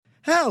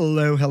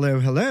Hello, hello,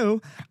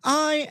 hello.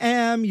 I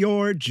am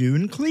your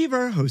June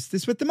Cleaver,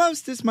 hostess with the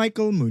mostest,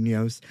 Michael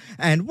Munoz.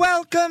 And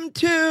welcome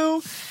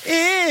to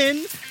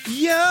In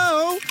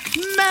Yo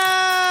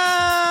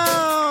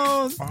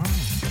Mouth!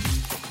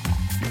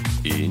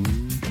 In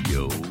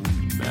Yo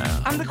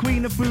Mouth. I'm the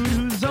queen of food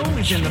who's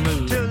always in the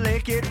mood to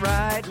lick it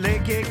right,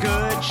 lick it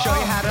good, show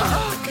you how to.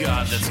 Oh,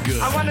 God, that's good.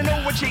 I want to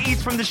know what you eat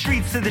from the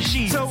streets to the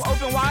sheets. So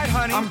open wide,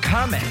 honey. I'm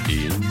coming.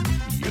 In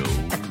Yo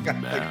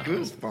Got Mouth. the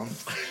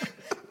goosebumps.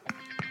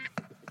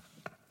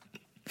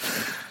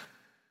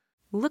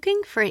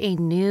 Looking for a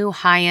new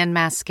high-end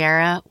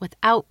mascara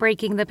without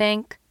breaking the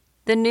bank?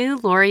 The new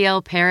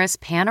L'Oreal Paris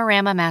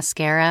Panorama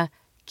Mascara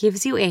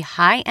gives you a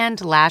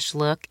high-end lash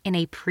look in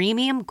a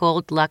premium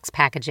gold luxe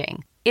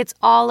packaging. It's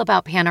all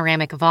about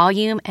panoramic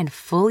volume and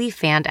fully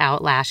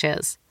fanned-out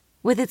lashes.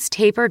 With its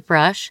tapered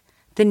brush,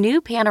 the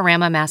new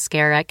Panorama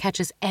Mascara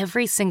catches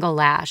every single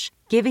lash,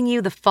 giving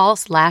you the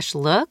false lash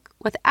look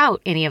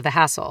without any of the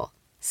hassle.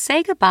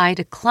 Say goodbye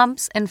to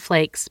clumps and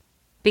flakes,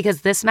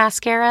 because this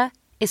mascara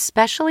is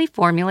specially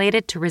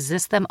formulated to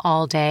resist them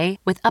all day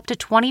with up to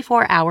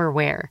 24-hour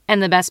wear.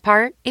 And the best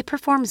part? It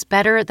performs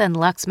better than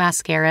Luxe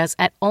mascaras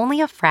at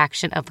only a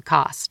fraction of the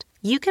cost.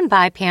 You can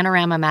buy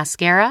Panorama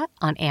Mascara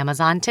on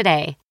Amazon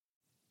today.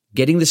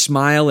 Getting the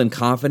smile and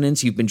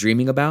confidence you've been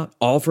dreaming about,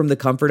 all from the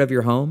comfort of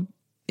your home,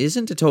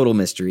 isn't a total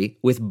mystery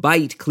with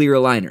Byte clear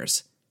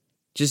aligners.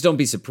 Just don't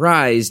be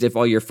surprised if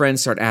all your friends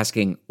start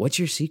asking, "What's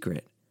your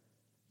secret?"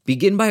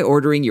 Begin by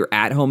ordering your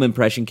at-home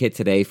impression kit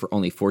today for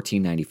only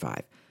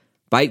 $14.95.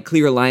 Byte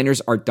clear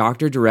aligners are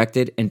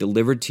doctor-directed and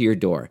delivered to your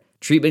door.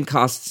 Treatment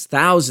costs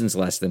thousands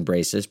less than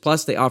braces,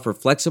 plus they offer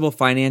flexible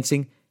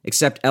financing,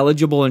 accept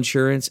eligible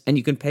insurance, and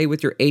you can pay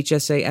with your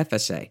HSA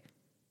FSA.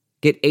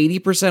 Get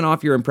 80%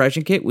 off your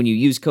impression kit when you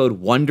use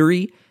code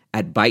WONDERY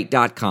at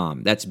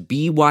Byte.com. That's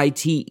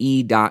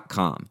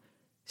BYTE.com.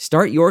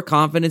 Start your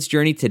confidence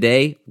journey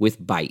today with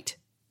Byte.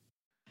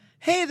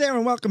 Hey there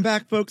and welcome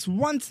back, folks.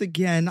 Once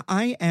again,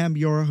 I am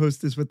your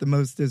hostess with the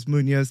mostest,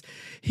 Munoz,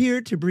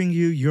 here to bring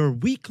you your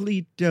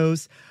weekly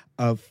dose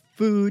of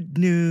food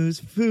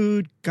news,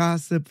 food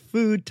gossip,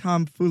 food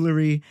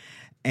tomfoolery,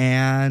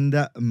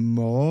 and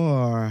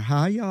more.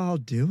 How y'all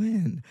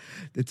doing?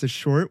 It's a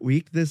short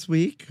week this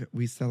week.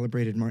 We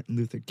celebrated Martin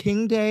Luther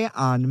King Day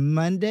on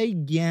Monday.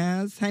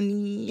 Yes,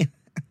 honey.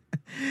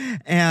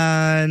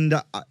 And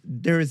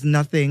there is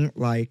nothing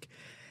like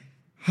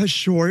a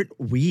short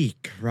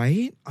week,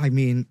 right? I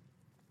mean,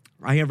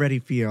 I already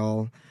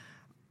feel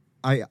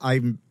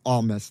I'm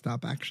all messed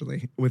up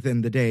actually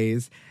within the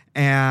days.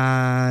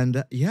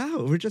 And yeah,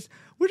 we're just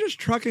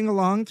trucking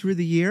along through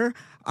the year.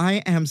 I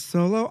am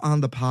solo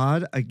on the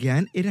pod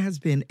again. It has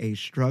been a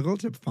struggle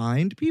to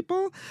find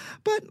people,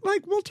 but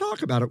we'll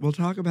talk about it. We'll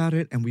talk about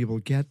it and we will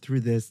get through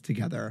this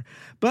together.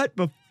 But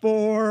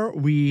before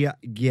we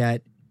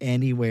get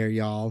anywhere,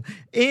 y'all,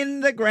 in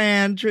the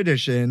grand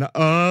tradition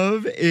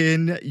of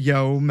In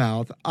Yo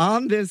Mouth,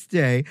 on this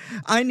day,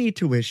 I need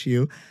to wish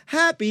you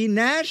Happy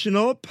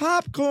National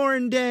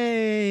Popcorn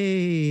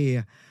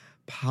Day.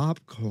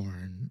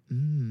 Popcorn.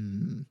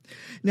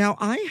 Now,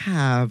 I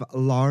have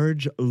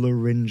large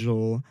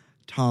laryngeal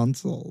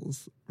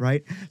tonsils,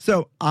 right?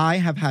 So I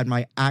have had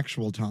my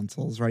actual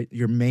tonsils, right?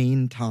 Your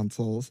main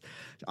tonsils.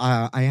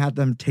 I had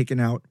them taken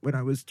out when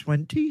I was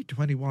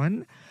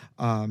 21,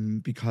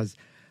 because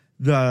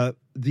the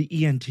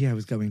ENT I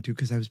was going to,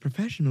 because I was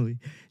professionally,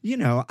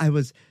 I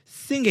was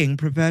singing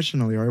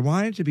professionally, or I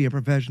wanted to be a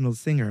professional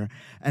singer.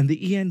 And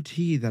the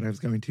ENT that I was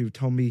going to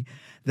told me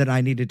that I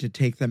needed to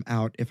take them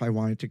out if I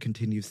wanted to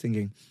continue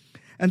singing.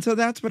 And so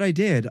that's what I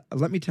did.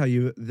 Let me tell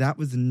you, that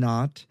was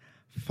not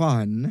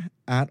fun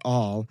at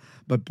all.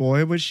 But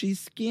boy, was she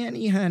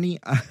skinny, honey.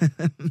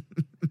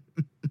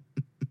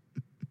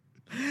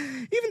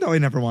 Even though I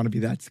never want to be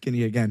that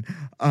skinny again.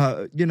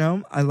 I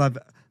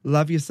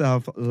love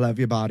yourself, love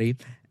your body.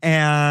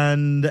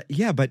 And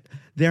yeah, but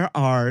there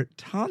are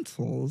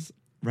tonsils,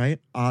 right,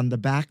 on the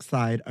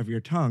backside of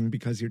your tongue,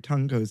 because your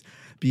tongue goes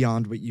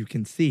beyond what you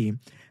can see.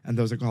 And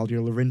those are called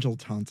your laryngeal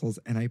tonsils.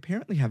 And I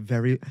apparently have a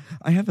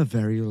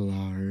very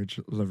large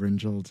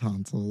laryngeal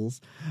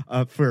tonsils,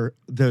 for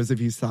those of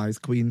you size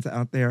queens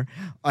out there.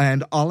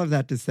 And all of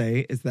that to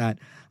say is that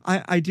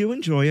I do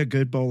enjoy a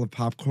good bowl of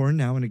popcorn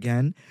now and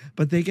again,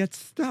 but they get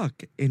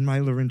stuck in my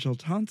laryngeal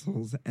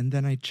tonsils and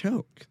then I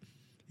choke.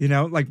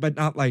 But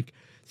not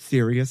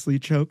seriously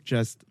choke,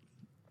 just,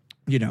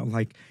 you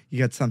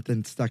get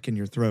something stuck in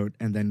your throat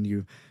and then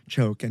you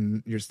choke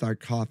and you start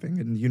coughing.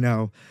 And,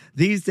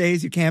 these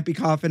days you can't be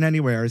coughing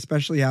anywhere,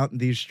 especially out in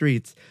these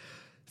streets.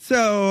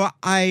 So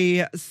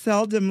I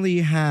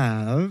seldomly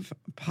have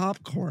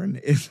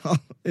popcorn it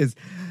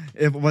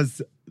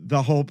was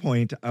the whole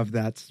point of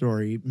that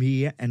story,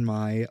 me and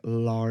my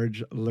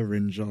large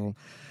laryngeal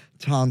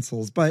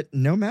tonsils. But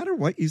no matter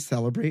what you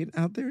celebrate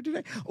out there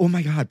today, oh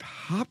my God,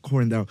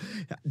 popcorn though.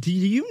 Do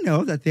you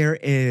know that there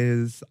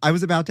is, I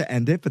was about to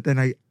end it, but then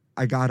I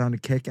got on a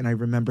kick and I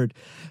remembered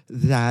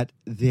that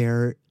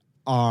there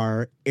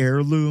are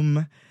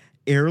heirloom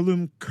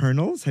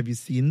kernels. Have you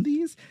seen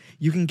these?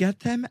 You can get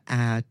them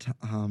at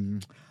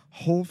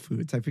Whole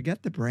Foods. I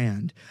forget the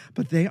brand,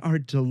 but they are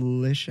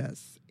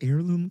delicious.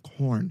 Heirloom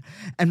corn.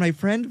 And my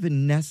friend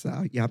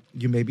Vanessa, yep,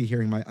 you may be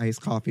hearing my iced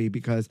coffee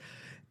because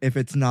if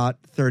it's not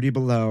 30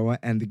 below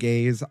and the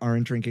gays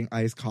aren't drinking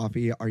iced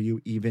coffee, are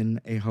you even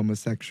a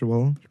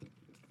homosexual?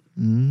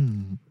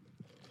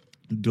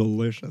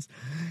 Delicious.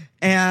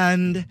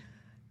 And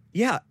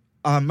yeah,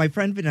 my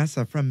friend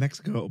Vanessa from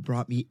Mexico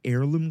brought me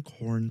heirloom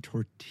corn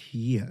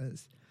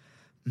tortillas.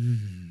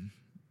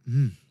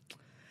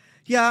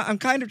 Yeah, I'm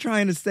kind of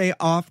trying to stay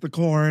off the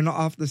corn,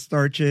 off the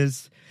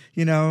starches,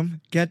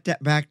 get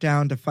back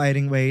down to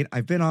fighting weight.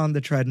 I've been on the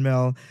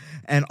treadmill,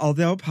 and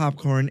although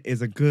popcorn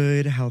is a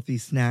good, healthy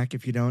snack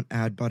if you don't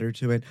add butter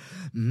to it,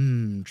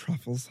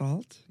 truffle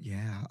salt.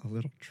 Yeah, a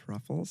little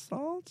truffle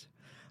salt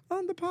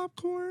on the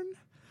popcorn.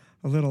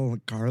 A little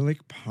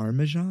garlic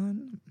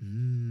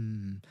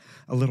parmesan.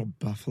 A little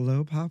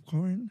buffalo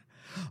popcorn.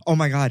 Oh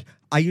my God,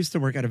 I used to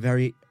work at a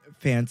very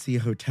fancy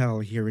hotel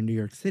here in New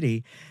York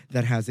City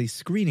that has a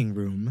screening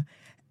room,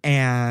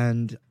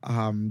 and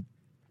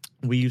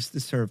we used to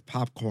serve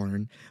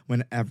popcorn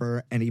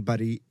whenever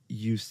anybody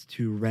used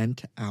to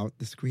rent out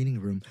the screening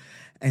room.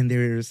 And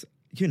there's,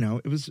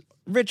 it was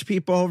rich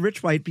people,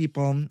 rich white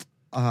people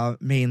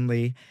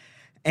mainly.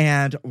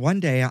 And one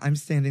day I'm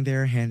standing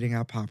there handing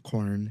out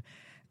popcorn,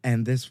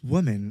 and this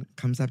woman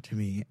comes up to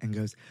me and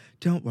goes,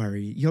 "Don't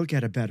worry, you'll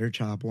get a better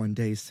job one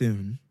day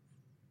soon."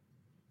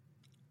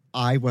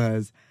 I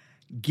was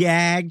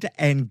gagged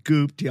and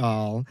gooped,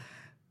 y'all.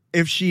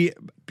 If she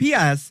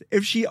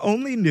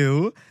only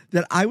knew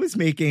that I was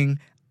making,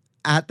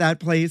 at that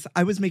place,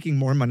 I was making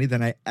more money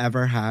than I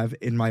ever have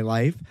in my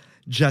life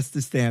just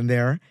to stand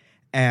there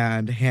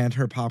and hand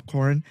her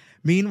popcorn.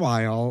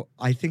 Meanwhile,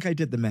 I think I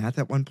did the math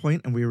at one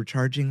point, and we were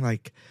charging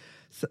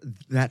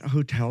that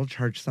hotel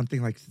charged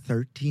something like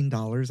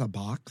 $13 a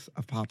box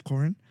of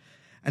popcorn.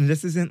 And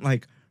this isn't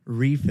like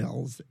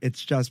refills.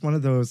 It's just one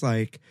of those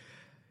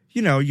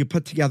you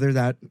put together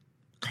that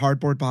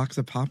cardboard box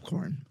of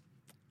popcorn.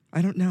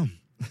 I don't know.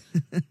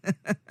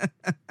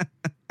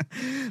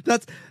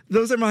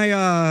 Those are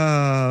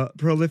my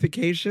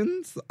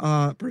personifications.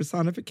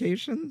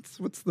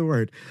 What's the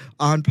word?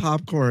 On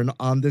popcorn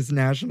on this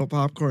National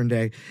Popcorn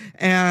Day.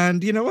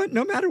 And you know what?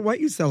 No matter what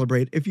you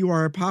celebrate, if you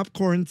are a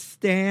popcorn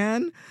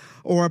stan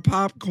or a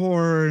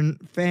popcorn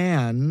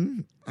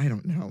fan, I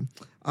don't know.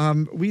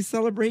 We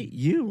celebrate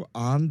you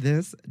on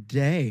this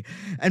day.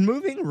 And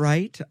moving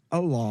right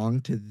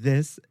along to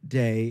this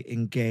day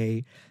in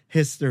gay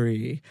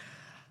history.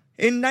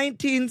 In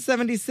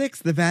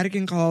 1976, the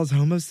Vatican calls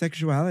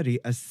homosexuality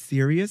a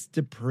serious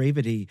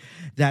depravity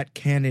that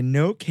can in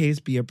no case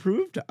be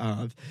approved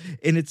of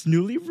in its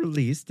newly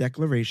released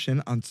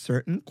declaration on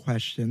certain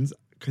questions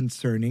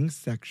concerning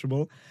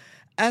sexual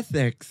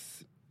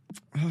ethics.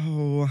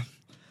 Oh,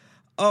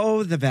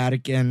 the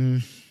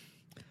Vatican.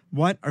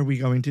 What are we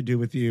going to do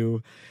with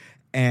you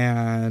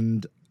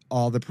and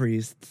all the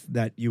priests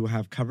that you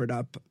have covered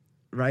up,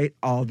 right?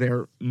 All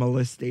their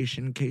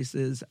molestation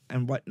cases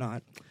and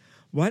whatnot.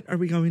 What are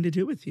we going to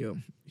do with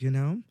you?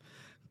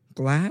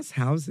 Glass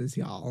houses,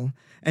 y'all.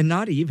 And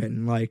not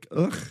even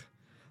ugh.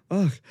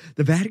 The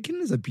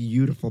Vatican is a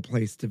beautiful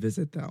place to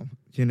visit, though,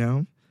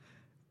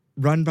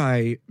 run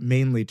by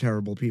mainly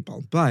terrible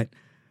people, but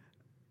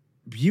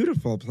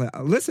beautiful place.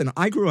 Listen,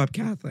 I grew up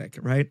Catholic,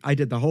 right? I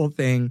did the whole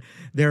thing.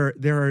 There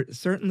are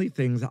certainly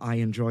things I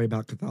enjoy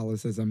about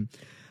Catholicism,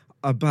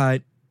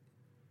 but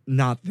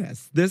not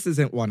this. This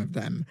isn't one of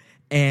them.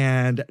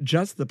 And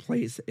just the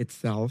place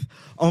itself.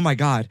 Oh my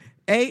God.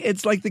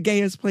 It's like the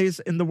gayest place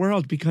in the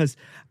world because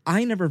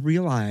I never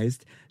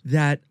realized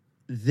that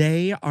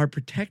they are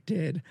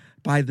protected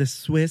by the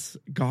Swiss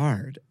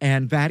Guard.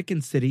 And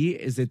Vatican City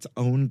is its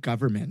own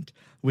government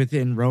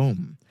within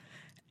Rome.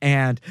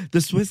 And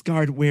the Swiss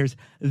Guard wears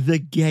the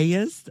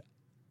gayest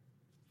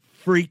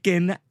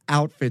freaking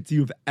outfits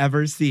you've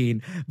ever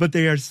seen. But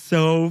they are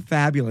so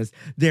fabulous.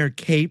 They're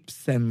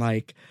capes and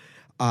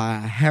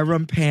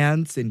harem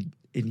pants and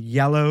in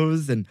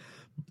yellows and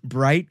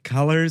bright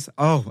colors.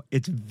 Oh,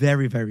 it's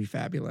very, very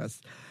fabulous.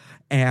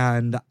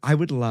 And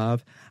I'd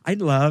love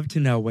to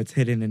know what's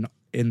hidden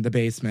in the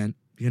basement,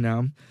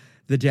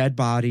 the dead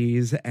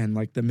bodies and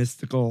the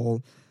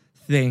mystical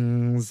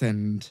things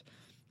and,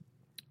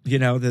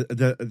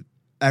 the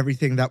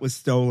everything that was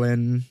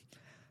stolen.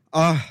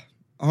 Oh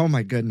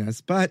my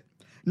goodness. But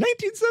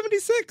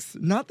 1976,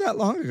 not that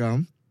long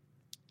ago,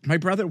 my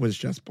brother was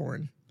just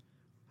born.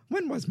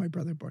 When was my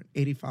brother born?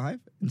 85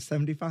 and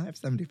 75?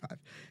 75.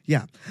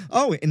 Yeah.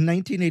 Oh, in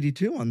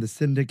 1982 on the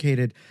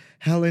syndicated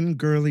Helen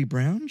Gurley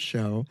Brown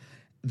show,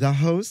 the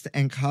host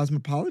and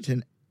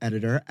Cosmopolitan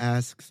editor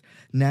asks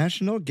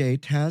National Gay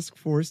Task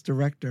Force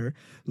Director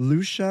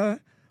Lucia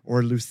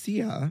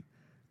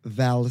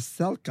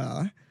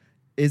Valselka,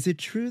 is it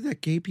true that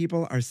gay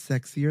people are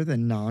sexier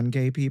than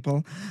non-gay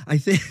people? I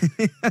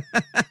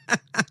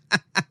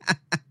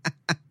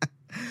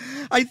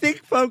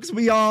think, folks,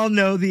 we all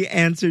know the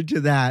answer to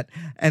that.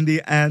 And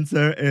the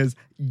answer is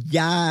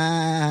yes.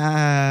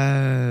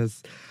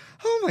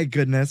 Oh, my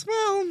goodness.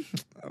 Well,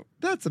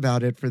 that's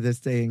about it for this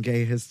day in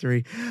gay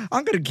history.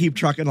 I'm going to keep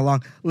trucking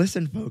along.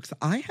 Listen, folks,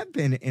 I have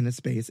been in a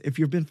space. If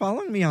you've been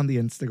following me on the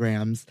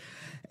Instagrams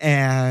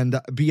and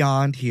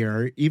beyond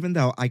here, even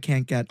though I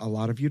can't get a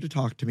lot of you to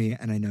talk to me,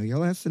 and I know you're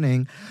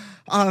listening,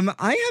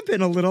 I have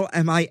been a little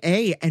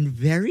MIA and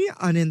very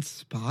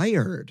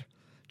uninspired.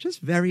 Just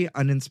very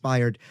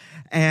uninspired.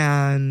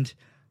 And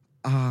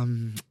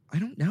I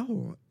don't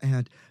know.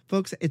 And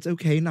folks, it's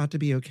okay not to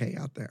be okay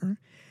out there.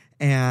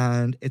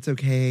 And it's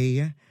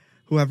okay,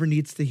 whoever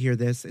needs to hear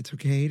this, it's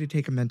okay to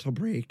take a mental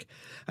break.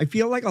 I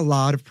feel like a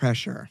lot of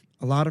pressure.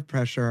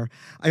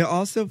 I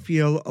also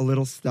feel a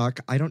little stuck.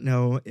 I don't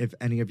know if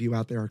any of you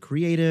out there are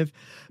creative,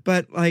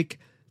 but like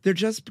there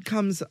just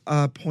becomes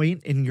a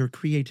point in your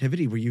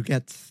creativity where you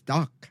get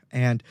stuck.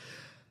 And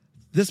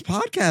this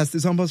podcast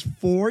is almost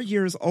 4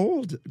 years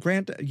old.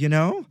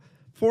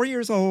 4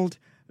 years old,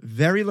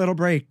 very little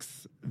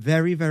breaks,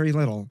 very, very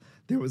little.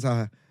 There was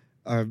a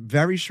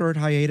very short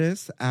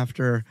hiatus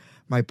after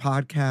my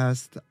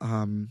podcast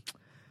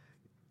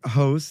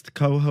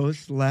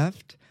co-host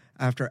left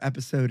after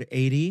episode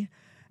 80.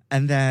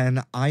 And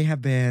then I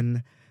have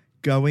been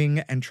going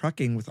and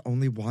trucking with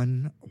only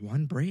one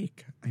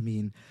break. I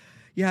mean,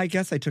 yeah, I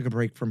guess I took a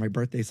break for my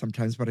birthday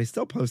sometimes, but I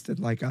still posted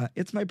like,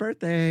 it's my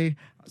birthday,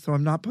 so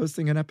I'm not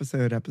posting an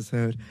episode.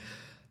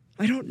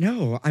 I don't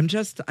know.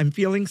 I'm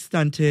feeling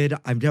stunted.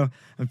 I'm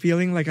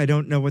feeling like I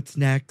don't know what's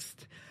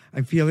next.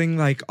 I'm feeling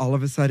like all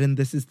of a sudden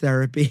this is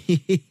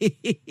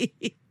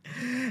therapy.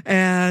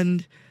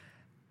 and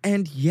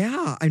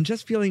yeah, I'm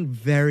just feeling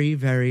very,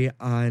 very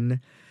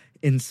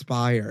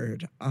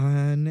uninspired.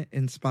 I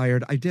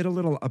did a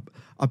little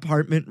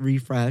apartment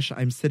refresh.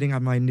 I'm sitting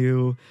on my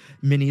new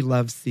mini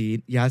love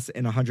seat. Yes,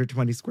 in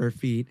 120 square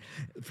feet.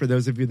 For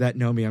those of you that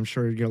know me, I'm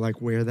sure you're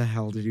like, where the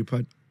hell did you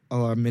put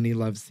a mini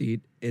love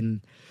seat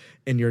in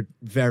your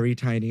very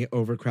tiny,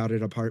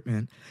 overcrowded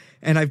apartment?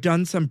 And I've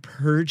done some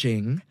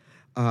purging.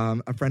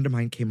 A friend of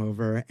mine came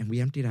over and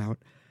we emptied out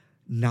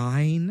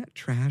 9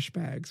 trash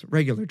bags,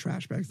 regular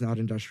trash bags, not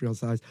industrial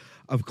size,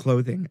 of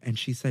clothing. And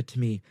she said to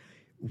me,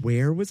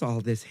 where was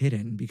all this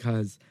hidden?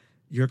 Because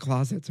your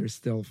closets are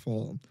still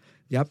full.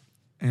 Yep.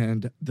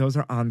 And those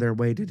are on their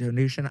way to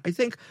donation. I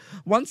think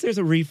once there's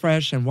a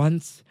refresh and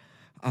once,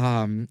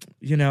 I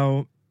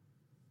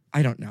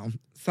don't know,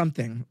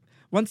 something.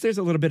 Once there's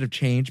a little bit of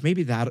change,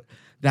 maybe that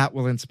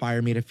will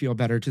inspire me to feel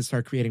better, to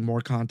start creating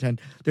more content.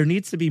 There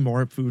needs to be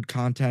more food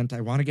content. I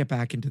want to get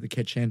back into the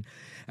kitchen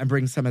and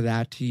bring some of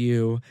that to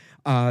you.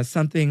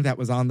 Something that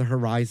was on the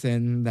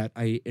horizon that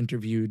I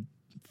interviewed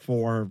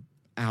 4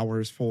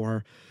 hours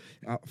for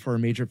a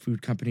major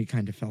food company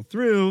kind of fell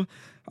through.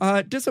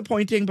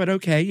 Disappointing, but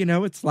okay,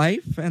 it's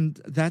life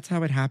and that's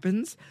how it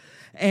happens.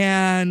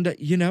 And,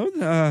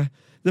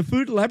 the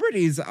food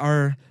celebrities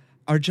are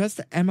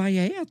just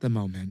MIA at the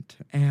moment.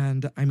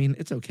 And I mean,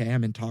 it's okay.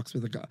 I'm in talks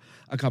with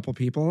a couple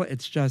people.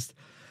 It's just,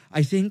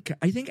 I think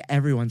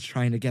everyone's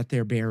trying to get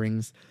their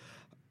bearings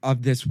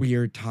of this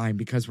weird time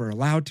because we're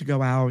allowed to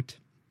go out,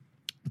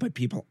 but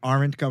people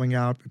aren't going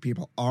out, but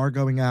people are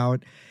going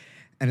out.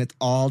 And it's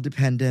all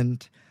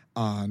dependent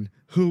on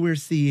who we're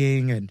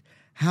seeing and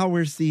how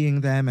we're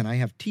seeing them. And I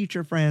have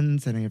teacher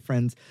friends and I have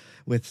friends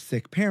with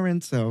sick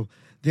parents. So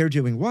they're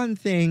doing one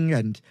thing.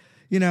 And,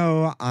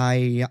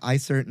 I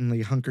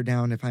certainly hunker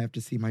down if I have to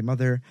see my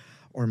mother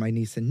or my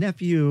niece and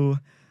nephew.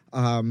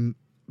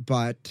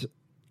 But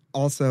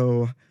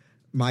also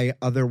my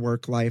other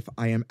work life,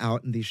 I am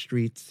out in these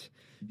streets,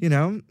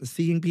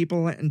 seeing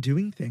people and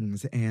doing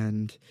things.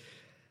 And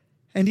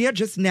yeah,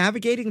 just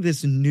navigating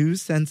this new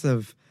sense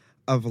of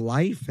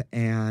life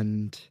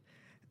and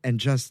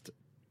just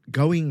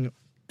going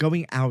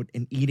out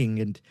and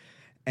eating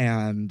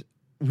and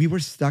we were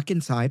stuck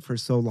inside for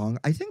so long.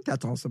 I think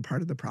that's also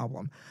part of the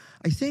problem.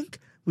 I think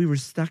we were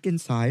stuck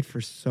inside for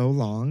so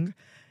long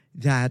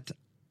that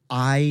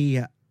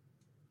I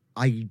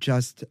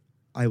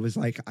was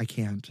like, I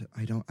can't.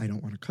 I don't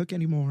want to cook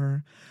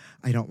anymore.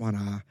 I don't want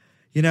to,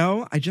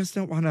 I just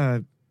don't want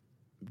to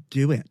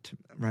do it,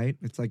 right?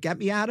 It's like, get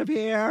me out of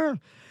here.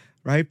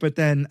 Right. But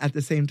then at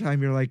the same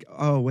time, you're like,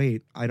 oh,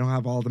 wait, I don't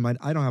have all the money.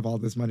 I don't have all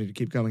this money to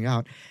keep going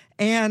out.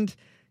 And,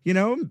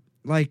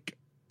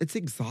 it's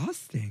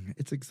exhausting.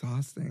 It's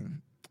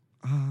exhausting.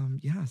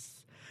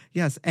 Yes.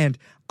 And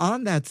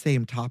on that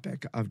same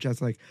topic of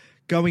just like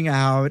going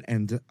out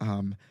and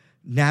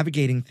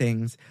navigating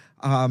things,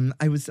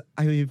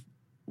 I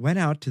went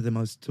out to the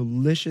most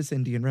delicious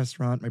Indian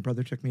restaurant. My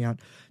brother took me out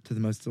to the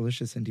most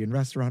delicious Indian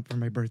restaurant for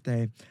my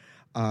birthday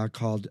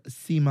called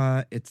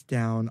Seema. It's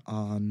down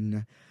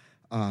on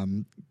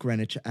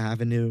Greenwich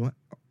Avenue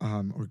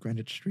or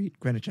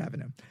Greenwich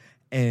Avenue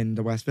in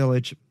the West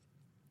Village.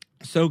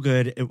 So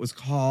good. It was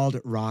called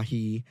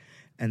Rahi,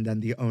 and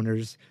then the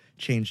owners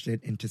changed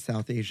it into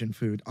South Asian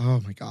food. Oh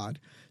my God.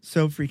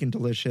 So freaking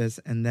delicious.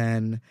 And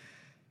then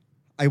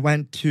I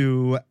went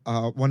to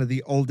one of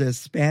the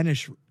oldest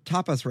Spanish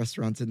tapas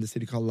restaurants in the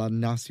city called La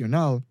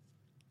Nacional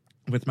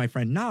with my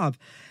friend Nav.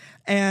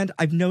 And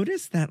I've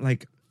noticed that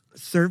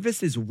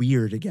service is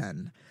weird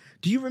again.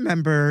 Do you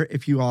remember,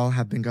 if you all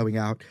have been going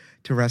out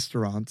to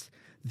restaurants,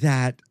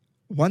 that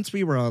once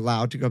we were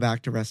allowed to go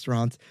back to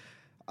restaurants,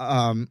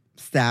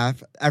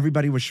 staff,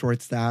 everybody was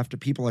short-staffed.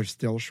 People are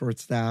still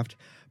short-staffed,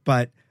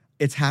 but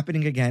it's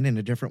happening again in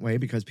a different way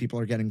because people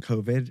are getting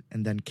COVID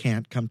and then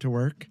can't come to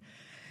work.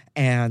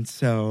 And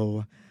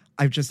so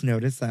I've just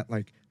noticed that,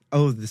 like,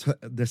 oh,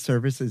 the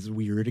service is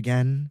weird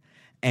again,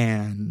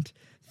 and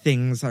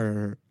things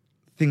are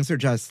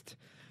just,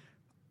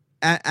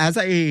 as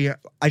I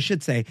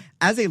should say,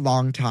 as a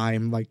long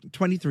time, like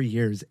 23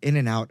 years in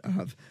and out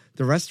of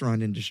the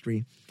restaurant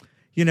industry,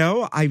 you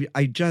know,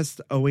 I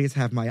just always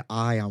have my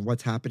eye on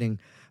what's happening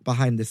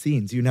behind the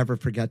scenes. You never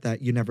forget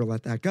that. You never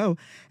let that go.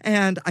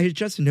 And I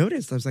just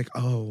noticed, I was like,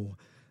 oh,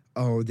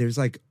 there's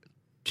like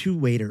 2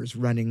 waiters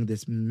running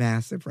this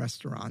massive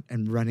restaurant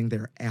and running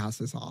their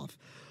asses off.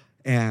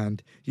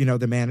 And, you know,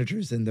 the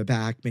managers in the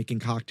back making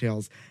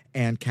cocktails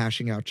and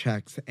cashing out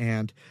checks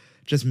and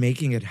just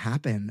making it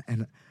happen.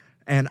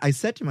 And I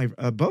said to my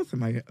both of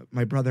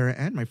my brother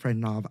and my friend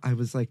Nav, I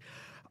was like,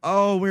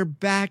 oh, we're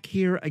back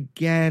here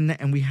again,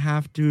 and we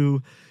have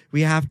to.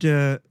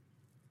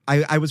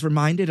 I was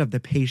reminded of the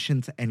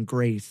patience and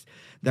grace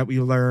that we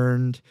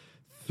learned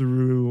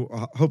through,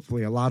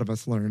 hopefully a lot of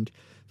us learned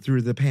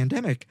through the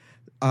pandemic,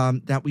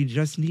 that we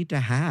just need to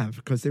have,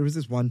 because there was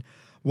this one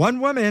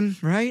woman,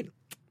 right?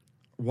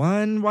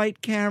 One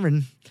white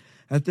Karen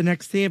at the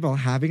next table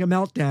having a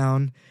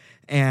meltdown,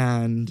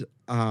 and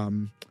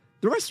the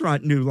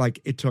restaurant knew, like,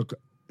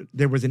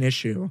 there was an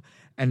issue,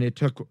 and it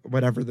took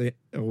whatever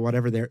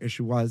their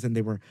issue was, and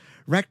they were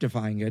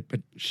rectifying it.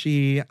 But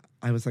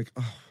I was like,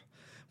 oh,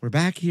 we're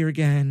back here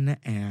again,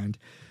 and,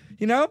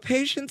 you know,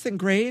 patience and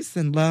grace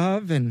and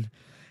love and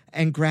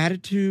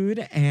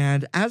gratitude.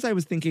 And as I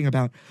was thinking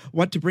about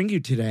what to bring you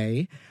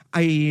today,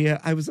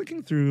 I was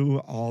looking through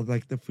all,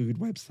 like, the food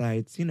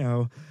websites, you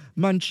know,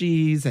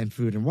 Munchies and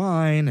Food and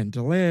Wine and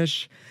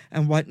Delish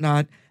and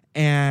whatnot.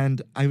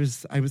 And I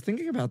was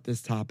thinking about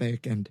this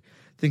topic and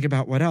think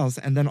about what else.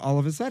 And then all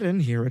of a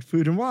sudden, here at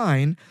Food and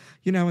Wine,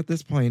 you know, at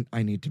this point,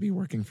 I need to be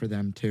working for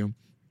them too.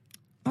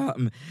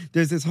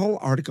 There's this whole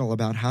article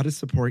about how to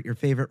support your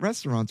favorite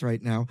restaurants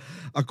right now,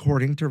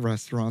 according to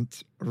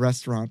restaurant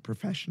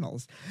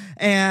professionals.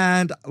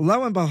 And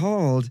lo and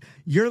behold,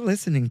 you're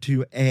listening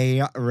to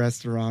a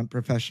restaurant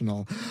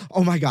professional.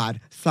 Oh my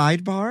God.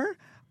 Sidebar.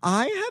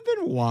 I have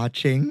been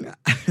watching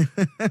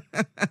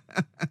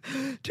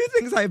 2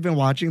 things I've been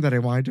watching that I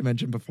wanted to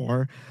mention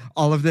before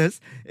all of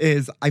this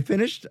is I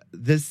finished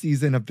this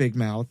season of Big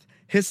Mouth.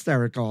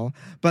 Hysterical,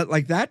 but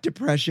like that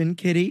depression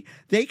kitty,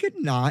 they could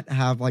not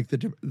have like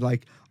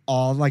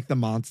all like the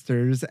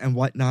monsters and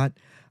whatnot,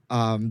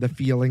 the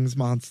feelings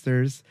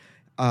monsters,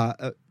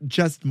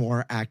 just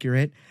more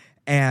accurate,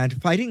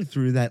 and fighting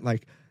through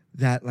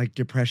that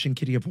depression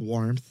kitty of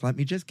warmth. Let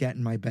me just get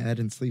in my bed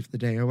and sleep the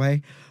day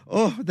away.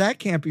 Oh, that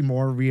can't be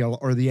more real.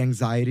 Or the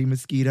anxiety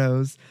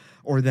mosquitoes,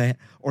 or the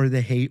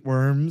hate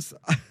worms.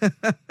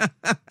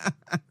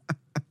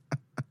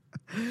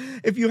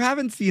 If you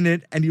haven't seen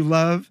it and you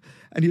love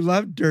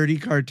dirty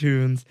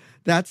cartoons,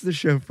 that's the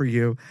show for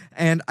you.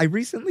 And I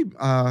recently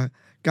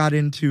got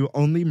into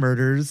Only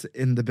Murders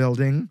in the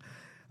Building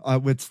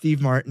with Steve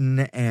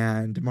Martin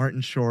and Martin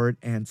Short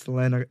and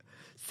Selena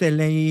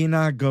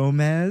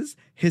Gomez.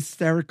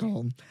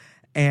 Hysterical.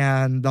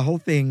 And the whole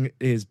thing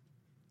is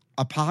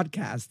a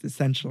podcast,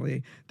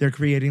 essentially. They're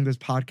creating this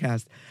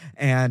podcast.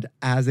 And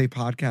as a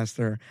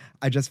podcaster,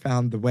 I just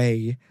found the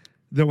way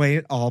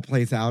it all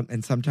plays out,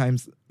 and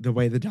sometimes the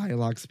way the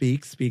dialogue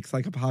speaks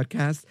like a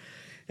podcast.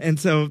 And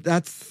so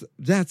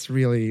that's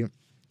really,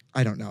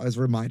 I don't know, as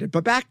reminded.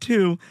 But back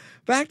to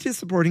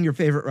supporting your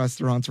favorite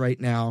restaurants right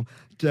now,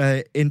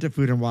 into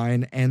Food and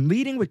Wine, and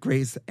leading with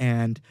grace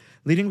and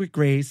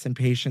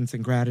patience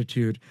and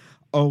gratitude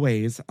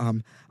always.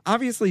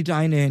 Obviously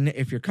dine in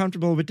if you're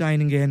comfortable with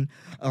dining in.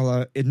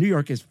 New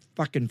York is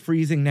fucking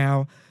freezing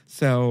now,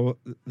 so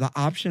the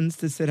options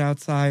to sit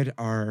outside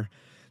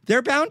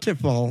they're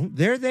bountiful.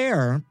 They're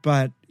there,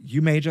 but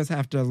you may just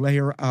have to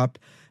layer up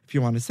if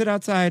you want to sit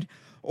outside,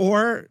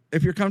 or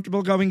if you're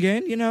comfortable going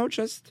in, you know,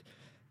 just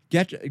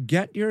get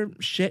your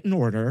shit in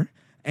order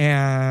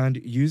and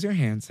use your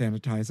hand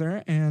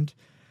sanitizer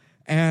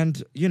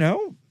and you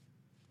know,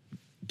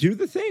 do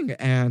the thing,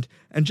 and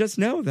just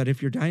know that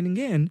if you're dining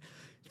in,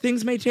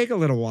 things may take a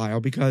little while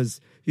because,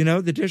 you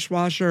know, the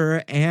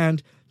dishwasher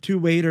and 2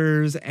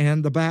 waiters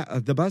and the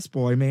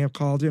busboy may have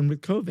called in with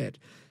COVID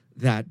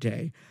that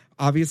day.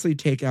 Obviously,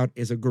 takeout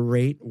is a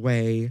great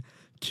way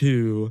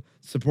to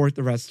support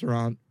the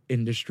restaurant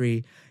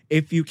industry.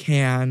 If you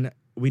can,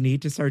 we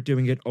need to start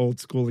doing it old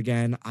school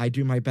again. I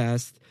do my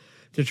best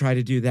to try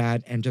to do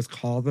that and just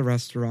call the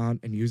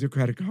restaurant and use your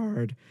credit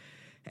card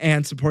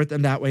and support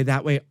them that way.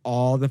 That way,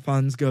 all the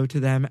funds go to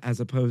them as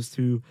opposed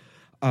to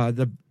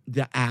the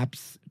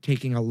apps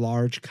taking a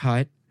large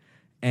cut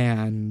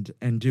and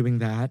doing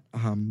that.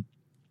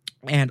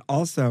 And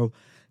also,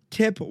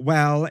 tip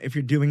well if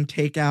you're doing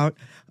takeout,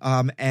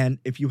 and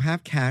if you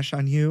have cash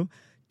on you,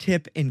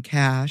 tip in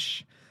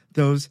cash.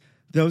 Those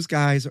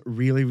guys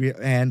really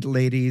and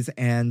ladies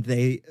and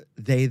they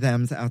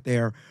thems out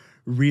there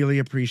really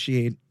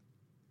appreciate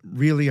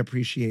really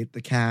appreciate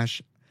the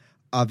cash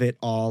of it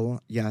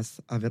all. Yes,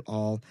 of it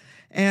all.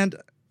 And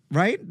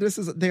right,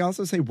 they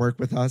also say work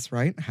with us,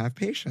 right? Have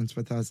patience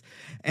with us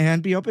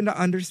and be open to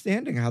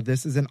understanding how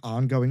this is an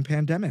ongoing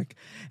pandemic.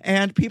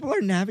 And people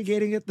are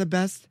navigating it the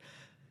best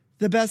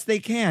they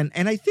can.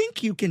 And I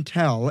think you can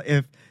tell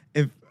if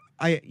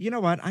you know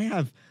what, I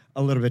have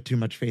a little bit too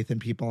much faith in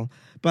people,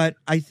 but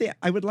I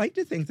would like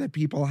to think that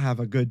people have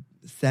a good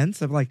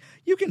sense of like,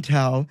 you can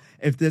tell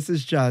if this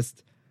is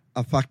just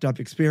a fucked up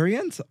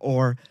experience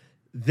or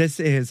this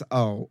is,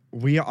 oh,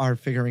 we are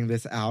figuring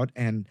this out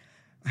and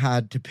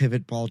had to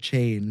pivot ball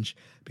change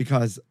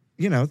because,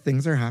 you know,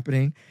 things are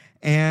happening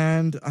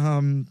and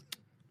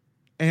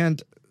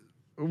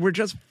we're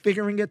just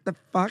figuring it the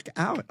fuck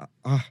out.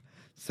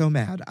 So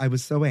mad. I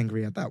was so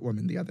angry at that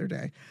woman the other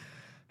day.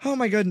 Oh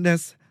my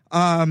goodness.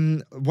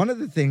 One of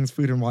the things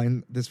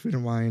this Food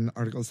and Wine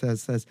article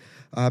says,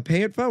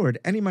 pay it forward.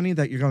 Any money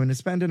that you're going to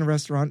spend in a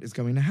restaurant is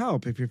going to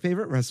help. If your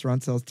favorite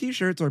restaurant sells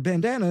t-shirts or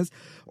bandanas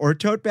or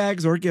tote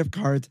bags or gift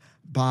cards,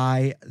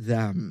 buy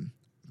them.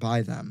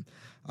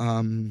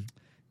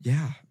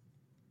 Yeah.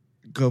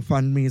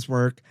 GoFundMe's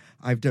work.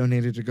 I've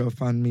donated to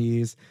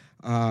GoFundMe's.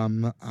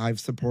 I've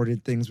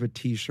supported things with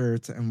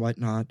t-shirts and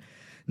whatnot.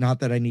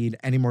 Not that I need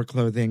any more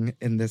clothing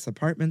in this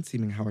apartment,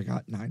 seeming how I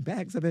got 9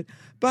 bags of it.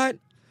 But,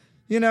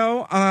 you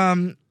know,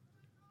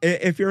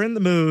 if you're in the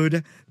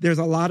mood, there's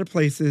a lot of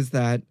places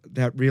that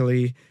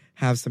really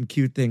have some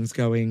cute things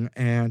going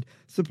and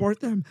support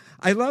them.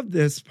 I love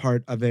this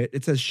part of it.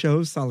 It says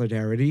show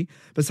solidarity.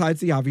 Besides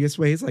the obvious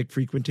ways like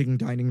frequenting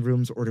dining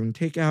rooms, ordering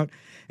takeout,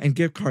 and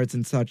gift cards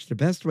and such, the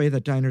best way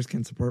that diners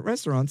can support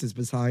restaurants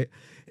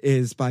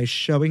is by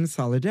showing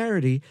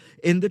solidarity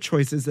in the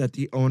choices that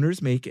the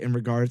owners make in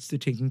regards to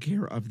taking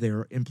care of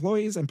their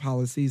employees and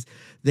policies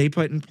they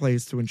put in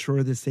place to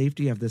ensure the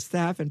safety of the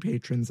staff and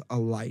patrons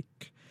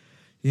alike.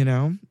 You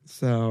know?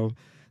 So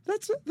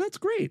that's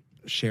great.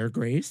 Share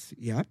grace.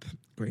 Yep.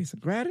 Grace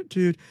and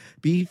gratitude.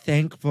 Be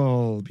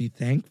thankful.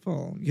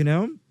 You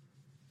know?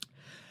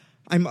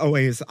 I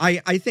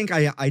think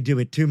I do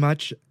it too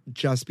much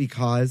just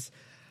because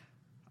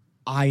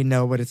I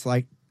know what it's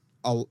like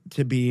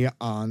to be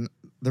on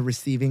the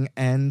receiving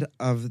end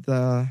of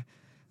the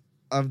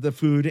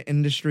food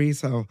industry.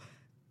 So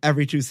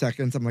every 2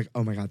 seconds, I'm like,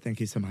 oh my God, thank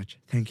you so much.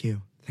 Thank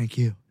you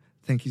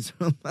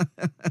so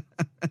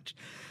much.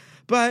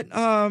 But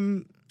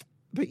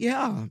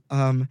yeah,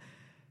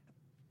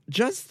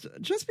 just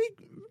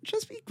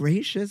be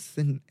gracious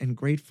and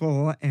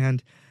grateful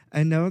and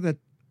know that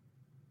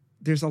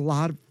there's a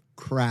lot of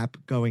crap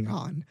going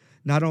on,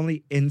 not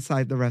only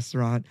inside the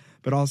restaurant,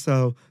 but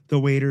also the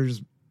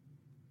waiters,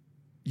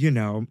 you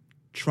know,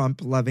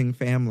 Trump-loving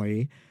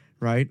family,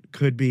 right?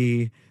 Could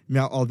be,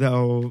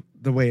 although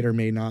the waiter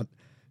may not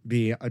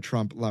be a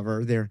Trump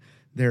lover, their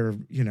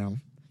you know,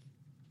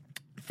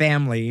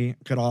 family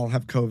could all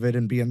have COVID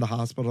and be in the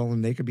hospital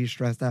and they could be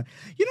stressed out.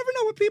 You never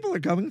know what people are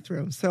going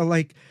through. So,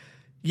 like,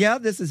 yeah,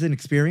 this is an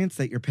experience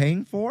that you're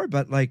paying for,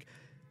 but, like,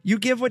 you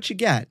give what you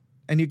get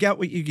and you get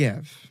what you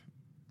give,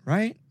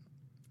 right?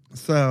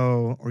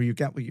 So, or you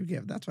get what you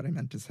give. That's what I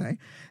meant to say.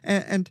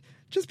 And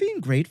just being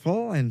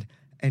grateful and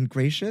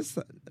gracious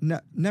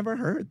never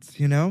hurts,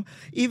 you know?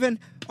 Even,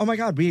 oh my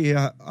God,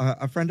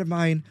 a friend of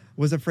mine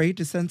was afraid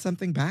to send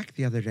something back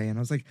the other day. And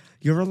I was like,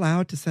 you're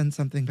allowed to send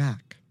something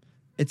back.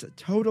 It's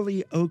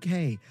totally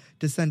okay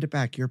to send it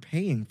back. You're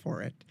paying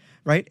for it,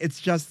 right? It's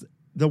just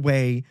the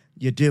way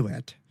you do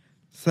it.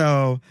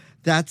 So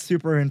that's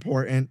super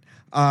important.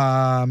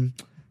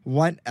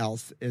 What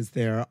else is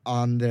there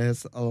on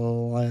this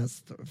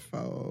list,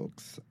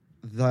 folks?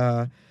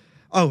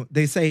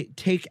 They say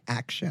take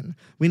action.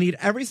 We need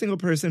every single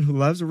person who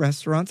loves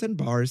restaurants and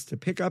bars to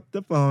pick up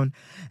the phone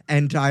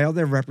and dial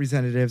their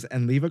representatives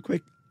and leave a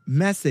quick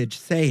message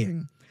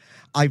saying,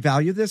 I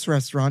value this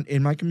restaurant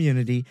in my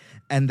community,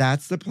 and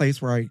that's the place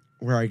where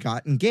I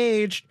got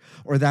engaged,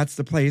 or that's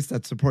the place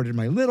that supported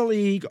my Little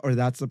League, or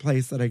that's the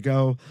place that I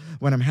go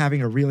when I'm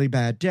having a really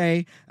bad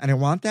day, and I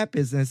want that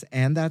business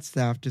and that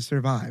staff to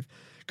survive.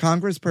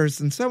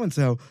 Congressperson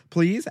so-and-so,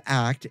 please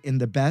act in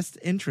the best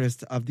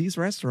interest of these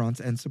restaurants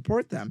and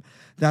support them.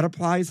 That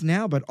applies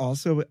now, but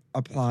also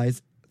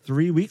applies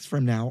 3 weeks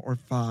from now or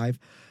 5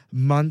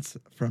 months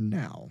from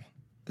now.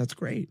 That's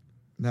great.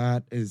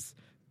 That is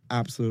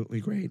absolutely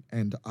great,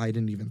 and I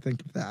didn't even think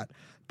of that.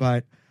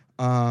 But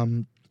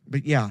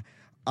yeah,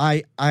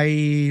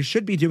 I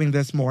should be doing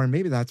this more, and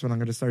maybe that's what I'm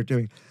going to start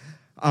doing.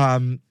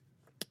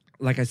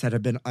 Like I said,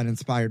 I've been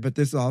uninspired, but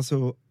this is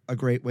also a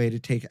great way to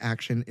take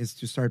action is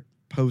to start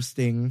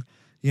posting,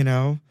 you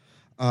know,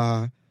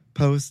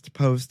 post,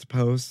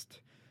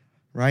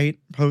 right?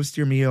 Post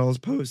your meals,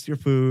 post your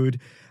food.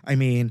 I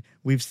mean,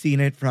 we've seen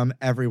it from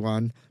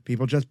everyone.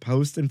 People just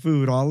posting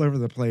food all over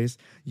the place.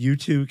 You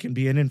too can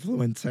be an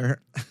influencer.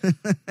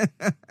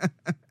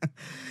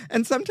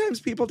 And sometimes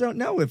people don't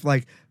know if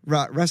like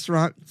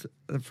restaurant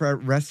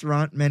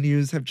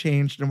menus have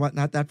changed and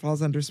whatnot. That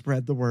falls under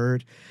spread the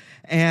word.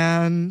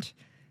 And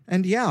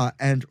yeah,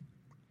 and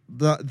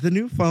the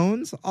new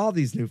phones, all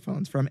these new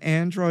phones from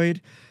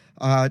Android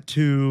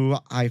to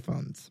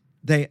iPhones.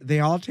 They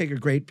all take a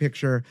great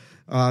picture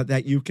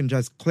that you can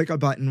just click a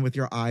button with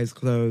your eyes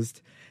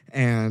closed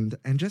and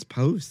just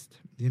post.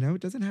 You know,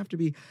 it doesn't have to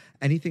be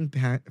anything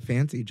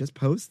fancy. Just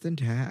post and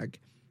tag.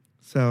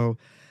 So,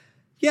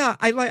 yeah,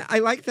 I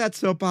like that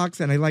soapbox,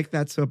 and I like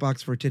that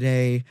soapbox for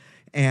today.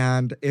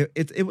 And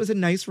it was a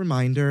nice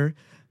reminder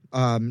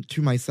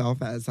to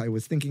myself as I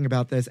was thinking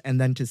about this,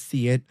 and then to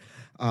see it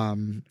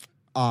on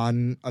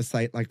a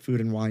site like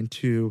Food and Wine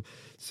too.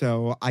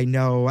 So I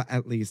know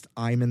at least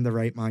I'm in the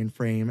right mind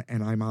frame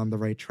and I'm on the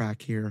right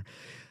track here.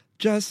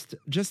 Just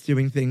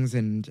doing things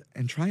and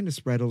trying to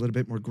spread a little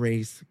bit more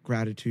grace,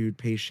 gratitude,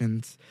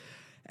 patience,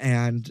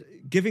 and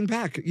giving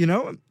back. You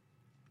know,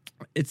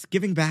 it's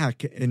giving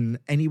back in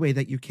any way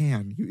that you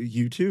can.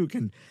 You too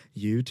can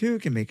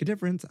make a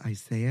difference. I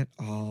say it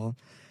all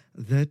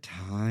the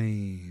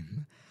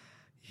time.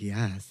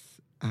 Yes,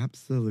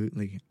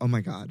 absolutely. Oh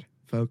my God,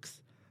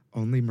 folks,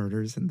 only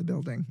murders in the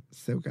building.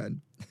 So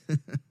good.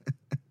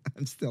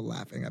 I'm still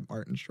laughing at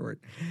Martin Short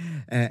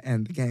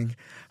and the gang.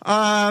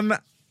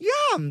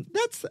 Yeah,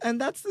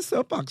 that's the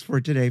soapbox for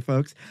today,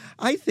 folks.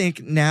 I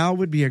think now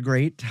would be a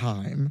great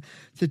time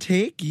to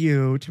take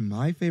you to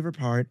my favorite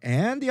part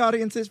and the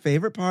audience's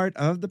favorite part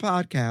of the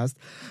podcast,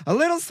 a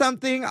little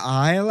something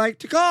I like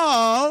to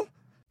call...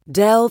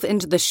 Delve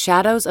into the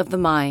shadows of the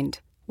mind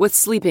with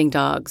Sleeping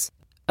Dogs,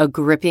 a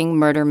gripping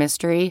murder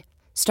mystery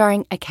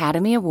starring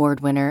Academy Award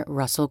winner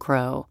Russell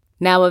Crowe.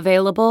 Now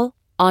available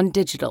on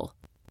digital.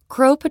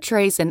 Crowe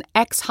portrays an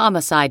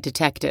ex-homicide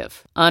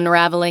detective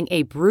unraveling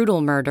a brutal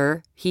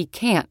murder he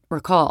can't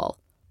recall.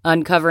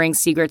 Uncovering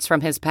secrets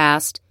from his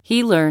past,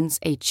 he learns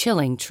a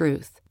chilling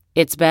truth.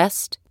 It's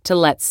best to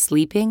let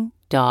sleeping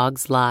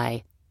dogs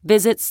lie.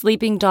 Visit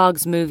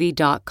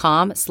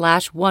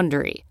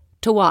sleepingdogsmovie.com/Wondery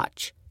to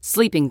watch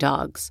Sleeping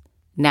Dogs,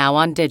 now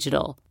on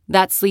digital.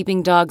 That's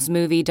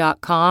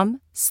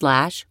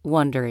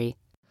sleepingdogsmovie.com/Wondery.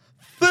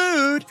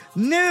 Food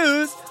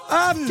news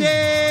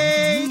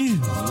update.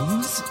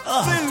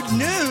 Food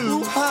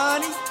news,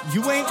 honey.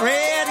 You ain't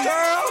ready,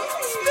 girl.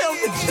 Spill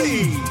the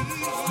tea.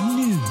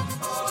 News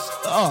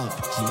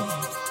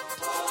update.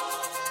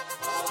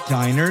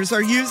 Diners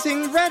are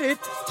using Reddit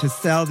to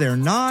sell their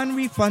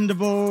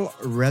non-refundable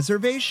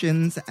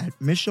reservations at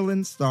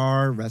Michelin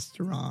star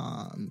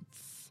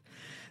restaurants.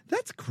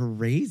 That's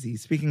crazy.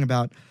 Speaking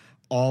about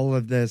all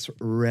of this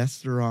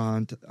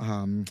restaurant,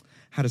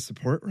 how to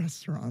support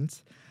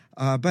restaurants.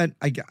 But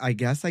I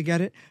guess I get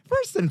it.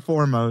 First and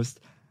foremost,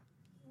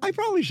 I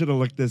probably should have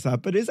looked this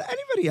up, but is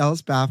anybody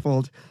else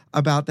baffled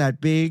about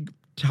that big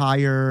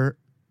tire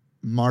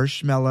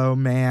Marshmallow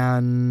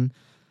Man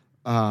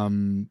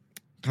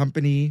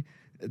company?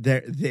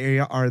 They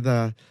are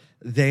the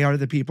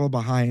people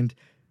behind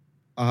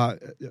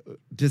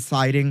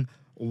deciding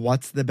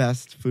what's the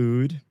best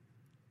food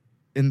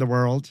in the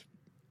world.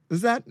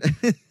 Is that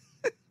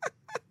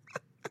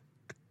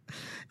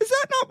is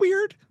that not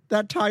weird?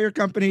 That tire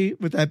company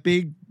with that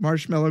big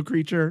marshmallow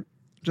creature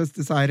just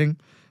deciding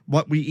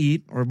what we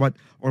eat or what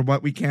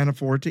we can't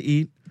afford to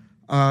eat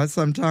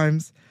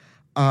sometimes.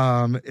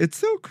 It's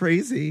so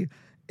crazy.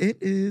 It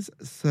is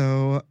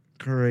so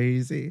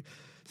crazy.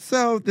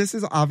 So this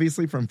is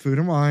obviously from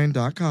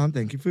foodandwine.com.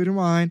 Thank you, Food and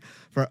Wine,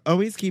 for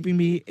always keeping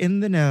me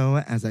in the know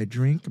as I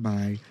drink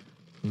my,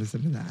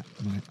 listen to that,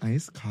 my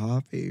iced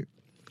coffee.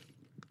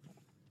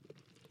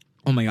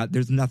 Oh my God,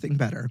 there's nothing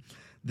better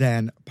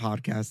than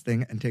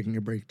podcasting and taking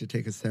a break to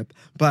take a sip.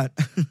 But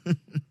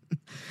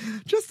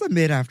just a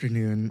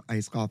mid-afternoon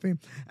iced coffee.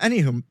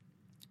 Anywho,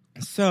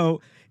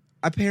 so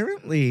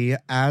apparently,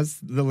 as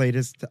the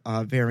latest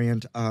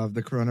variant of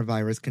the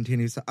coronavirus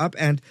continues to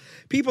upend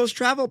people's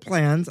travel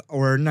plans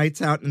or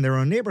nights out in their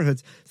own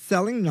neighborhoods,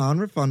 selling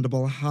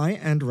non-refundable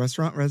high-end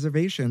restaurant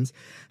reservations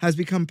has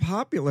become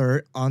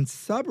popular on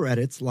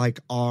subreddits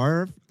like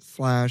r/foodnyc.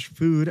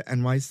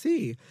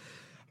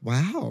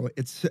 Wow,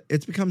 it's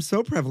become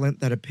so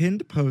prevalent that a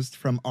pinned post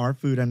from Our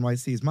Food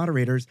NYC's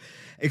moderators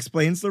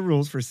explains the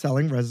rules for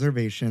selling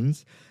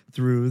reservations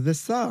through the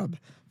sub.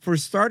 For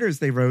starters,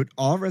 they wrote,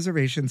 all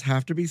reservations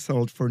have to be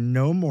sold for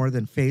no more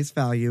than face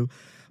value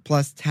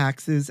plus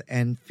taxes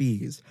and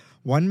fees.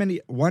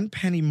 One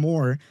penny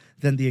more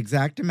than the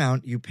exact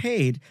amount you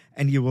paid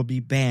and you will be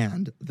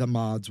banned, the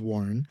mods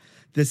warn.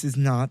 This is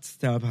not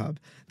StubHub.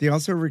 They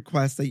also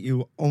request that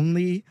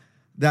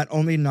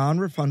only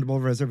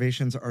non-refundable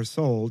reservations are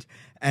sold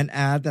and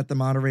add that the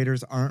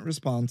moderators aren't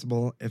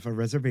responsible if a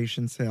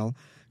reservation sale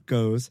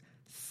goes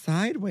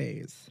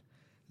sideways.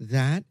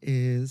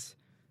 That's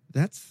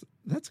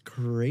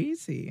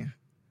crazy.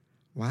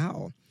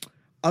 Wow.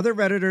 Other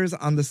Redditors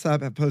on the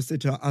sub have posted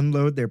to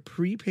unload their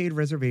prepaid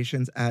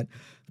reservations at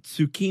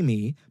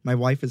Tsukimi. My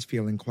wife is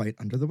feeling quite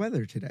under the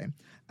weather today.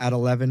 At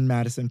 11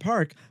 Madison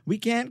Park, we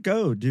can't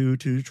go due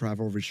to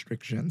travel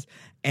restrictions.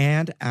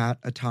 And at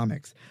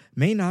Atomics,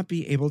 may not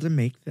be able to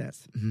make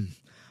this.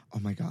 Oh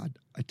my God,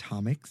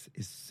 Atomics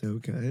is so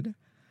good.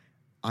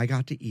 I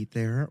got to eat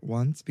there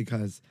once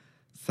because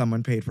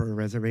someone paid for a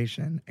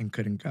reservation and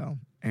couldn't go.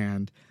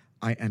 And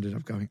I ended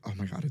up going, oh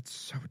my God, it's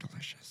so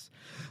delicious.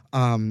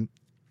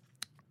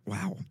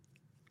 Wow.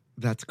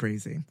 That's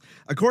crazy.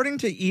 According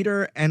to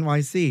Eater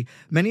NYC,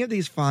 many of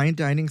these fine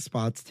dining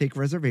spots take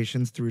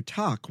reservations through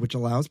Tock, which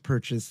allows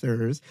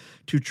purchasers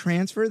to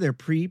transfer their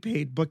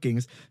prepaid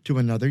bookings to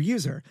another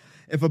user.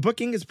 If a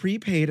booking is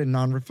prepaid and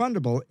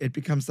non-refundable, it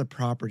becomes the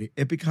property.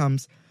 It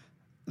becomes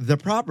the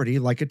property,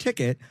 like a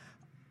ticket,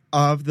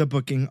 of the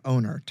booking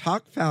owner.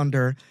 Tock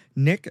founder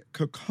Nick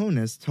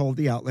Kokonis told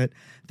the outlet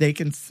they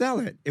can sell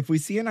it. If we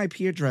see an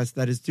IP address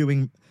that is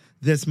doing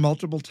this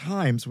multiple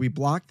times, we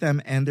block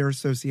them and their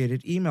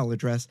associated email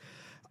address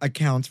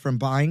accounts from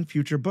buying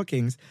future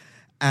bookings,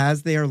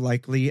 as they are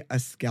likely a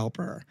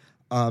scalper.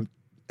 Who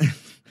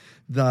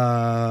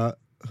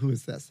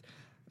is this?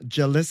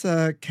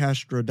 Jalissa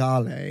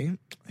Castrodale,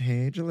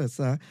 hey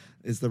Jalissa,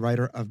 is the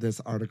writer of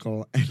this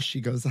article, and she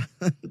goes on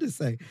to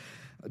say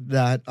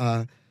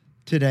that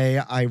today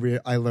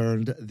I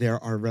learned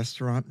there are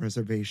restaurant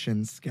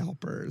reservation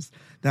scalpers.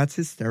 That's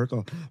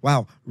hysterical.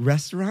 Wow,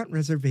 restaurant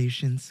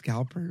reservation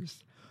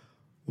scalpers.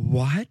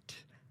 What?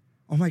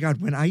 Oh my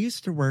God, when I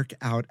used to work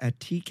out at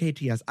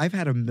TKTS, I've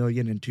had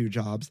 1,000,002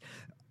 jobs,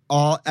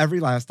 every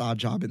last odd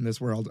job in this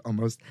world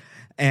almost.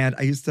 And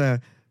I used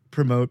to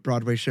promote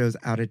Broadway shows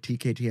out at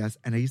TKTS,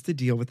 and I used to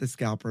deal with the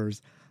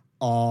scalpers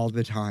all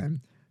the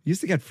time. I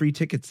used to get free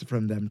tickets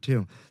from them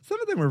too.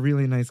 Some of them were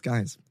really nice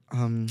guys.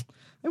 I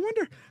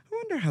wonder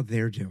how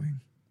they're doing.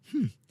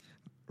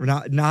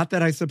 Not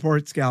that I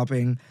support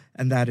scalping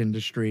and that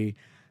industry,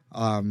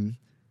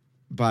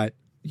 but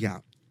yeah,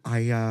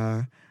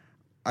 I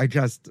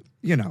just,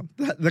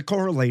 the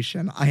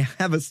correlation. I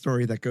have a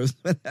story that goes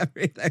with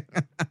everything.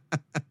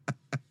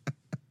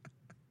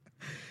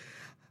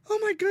 Oh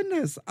my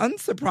goodness!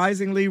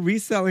 Unsurprisingly,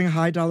 reselling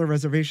high-dollar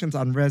reservations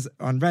on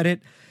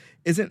Reddit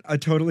isn't a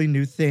totally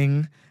new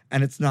thing,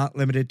 and it's not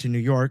limited to New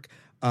York.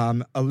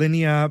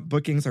 Alinea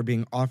bookings are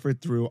being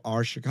offered through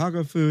Our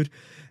Chicago Food,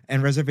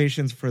 and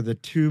reservations for the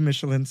 2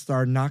 Michelin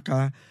star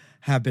Naka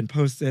have been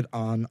posted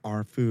on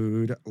Our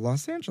Food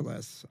Los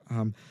Angeles.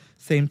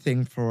 Same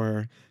thing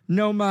for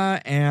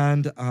Noma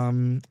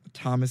and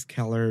Thomas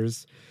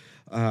Keller's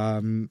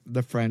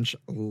The French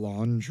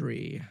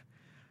Laundry.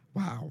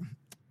 Wow.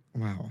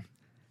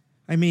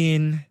 I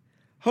mean,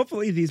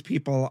 hopefully these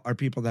people are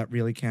people that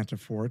really can't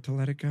afford to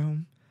let it go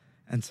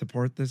and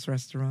support this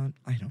restaurant.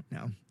 I don't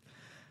know.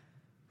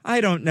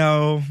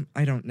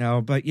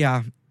 But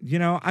yeah,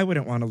 I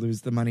wouldn't want to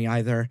lose the money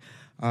either.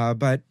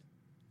 But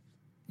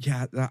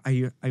yeah,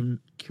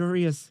 I'm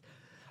curious.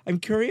 I'm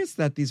curious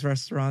that these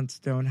restaurants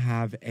don't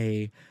have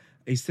a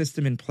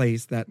system in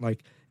place that,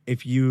 like,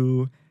 if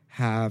you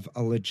have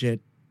a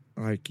legit,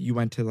 like, you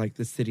went to like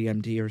the City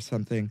MD or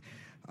something,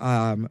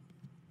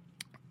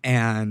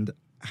 and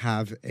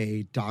have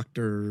a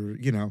doctor,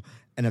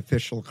 an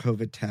official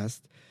COVID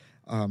test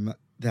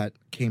that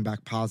came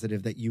back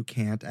positive, that you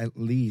can't at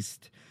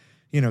least,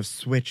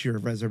 switch your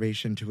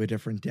reservation to a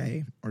different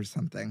day or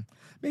something.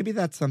 Maybe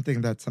that's something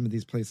that some of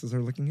these places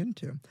are looking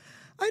into.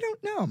 I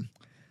don't know.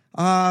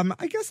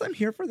 I guess I'm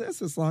here for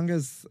this as long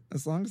as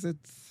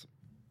it's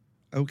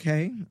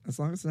okay, as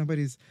long as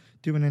nobody's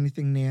doing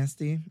anything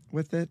nasty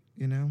with it,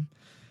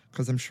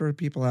 because I'm sure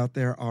people out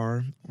there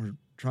are, or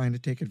trying to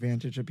take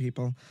advantage of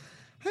people.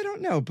 I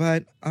don't know,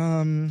 but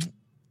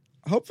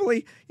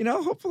hopefully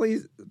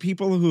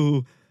people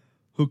who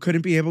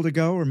couldn't be able to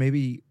go, or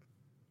maybe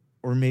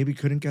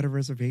couldn't get a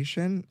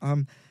reservation,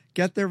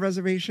 get their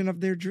reservation of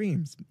their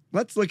dreams.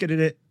 Let's look at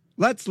it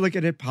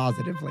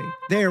positively.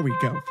 There we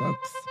go,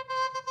 folks.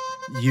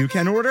 You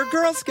can order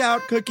Girl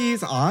Scout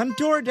cookies on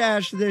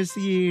DoorDash this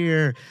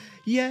year.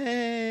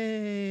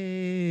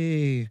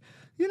 Yay!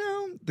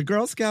 The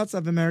Girl Scouts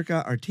of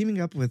America are teaming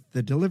up with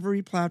the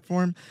delivery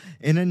platform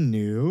in a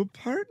new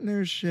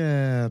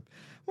partnership.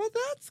 Well,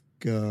 that's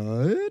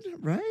good,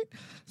 right?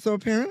 So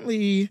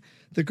apparently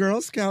the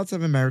Girl Scouts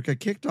of America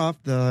kicked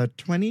off the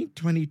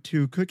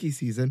 2022 cookie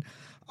season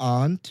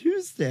on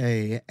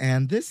Tuesday.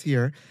 And this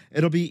year,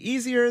 it'll be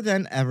easier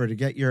than ever to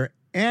get your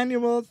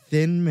annual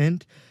Thin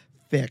Mint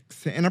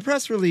fix. In a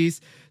press release,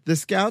 the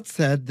Scouts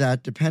said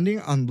that depending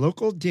on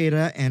local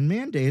data and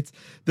mandates,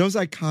 those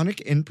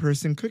iconic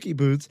in-person cookie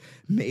booths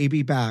may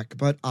be back,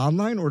 but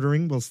online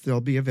ordering will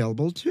still be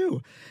available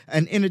too.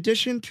 And in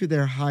addition to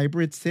their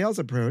hybrid sales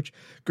approach,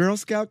 Girl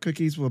Scout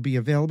cookies will be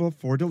available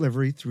for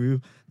delivery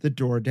through the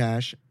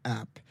DoorDash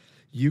app.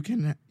 You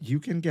can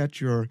get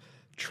your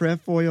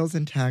trefoils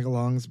and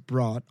tagalongs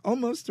brought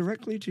almost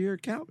directly to your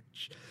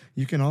couch.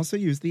 You can also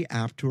use the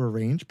app to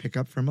arrange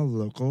pickup from a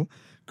local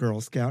Girl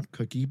Scout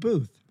cookie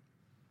booth.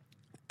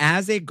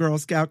 As a Girl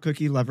Scout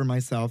cookie lover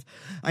myself,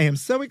 I am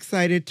so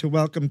excited to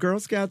welcome Girl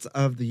Scouts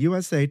of the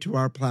USA to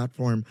our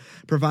platform,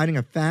 providing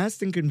a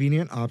fast and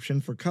convenient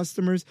option for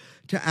customers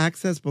to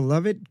access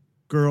beloved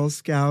Girl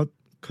Scout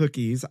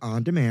cookies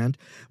on demand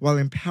while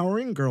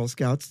empowering Girl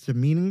Scouts to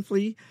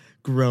meaningfully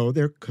grow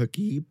their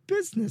cookie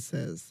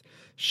businesses.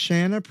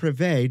 Shanna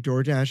Privé,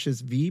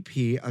 DoorDash's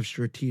VP of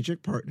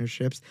Strategic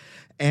Partnerships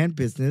and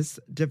Business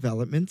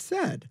Development,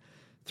 said,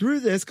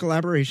 Through this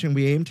collaboration,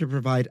 we aim to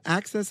provide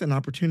access and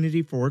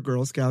opportunity for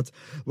Girl Scouts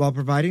while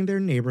providing their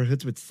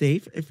neighborhoods with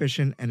safe,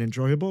 efficient, and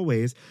enjoyable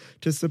ways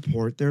to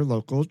support their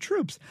local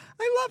troops.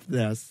 I love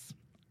this.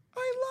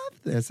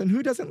 And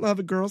who doesn't love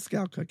a Girl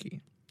Scout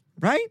cookie?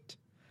 Right?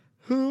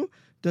 Who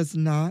does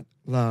not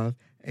love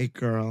a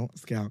Girl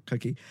Scout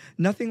cookie?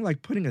 Nothing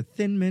like putting a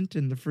Thin Mint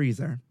in the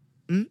freezer.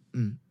 Not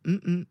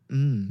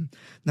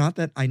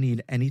that I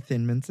need any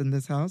Thin Mints in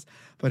this house,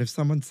 but if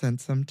someone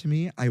sent some to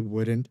me, I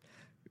wouldn't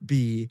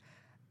be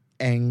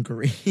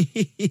angry.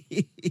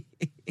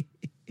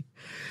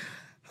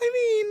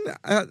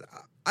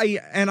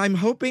 I'm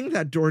hoping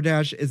that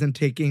DoorDash isn't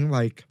taking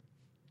like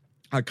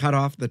a cut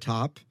off the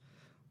top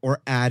or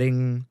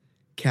adding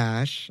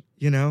cash,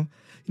 you know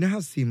how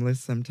Seamless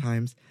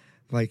sometimes,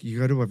 like you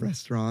go to a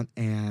restaurant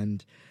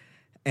and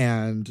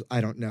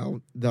I don't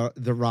know, the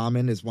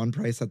ramen is one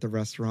price at the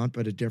restaurant,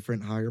 but a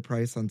different higher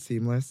price on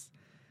Seamless,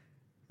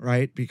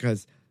 right?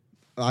 Because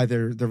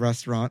either the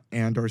restaurant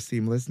and or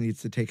Seamless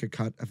needs to take a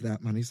cut of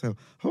that money. So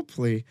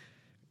hopefully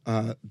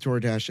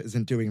DoorDash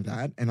isn't doing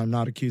that. And I'm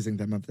not accusing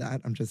them of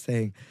that. I'm just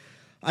saying,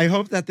 I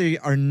hope that they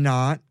are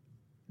not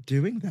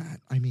doing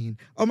that. I mean,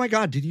 oh my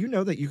God, did you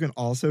know that you can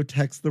also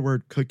text the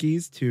word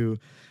cookies to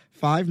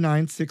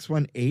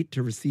 59618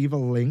 to receive a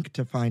link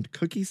to find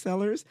cookie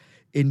sellers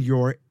in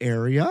your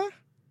area?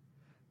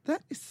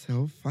 That is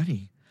so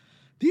funny.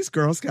 These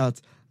Girl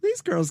Scouts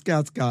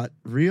got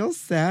real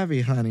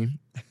savvy, honey.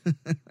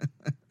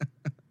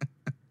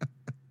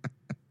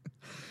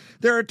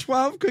 There are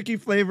 12 cookie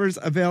flavors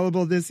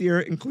available this year,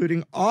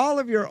 including all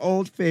of your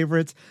old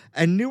favorites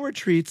and newer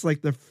treats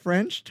like the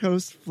French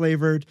toast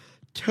flavored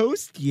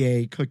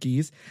Toastier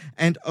cookies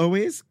and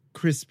Always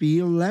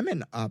Crispy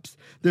Lemon Ups.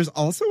 There's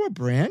also a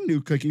brand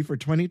new cookie for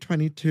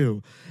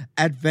 2022,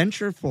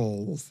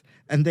 Adventurefuls,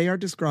 and they are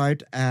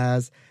described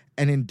as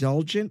an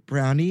indulgent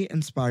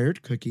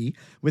brownie-inspired cookie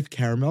with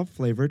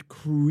caramel-flavored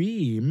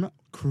creme,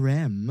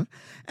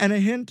 and a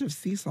hint of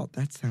sea salt.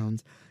 That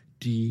sounds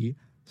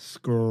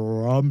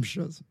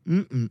scrumptious.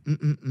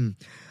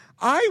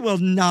 I will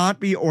not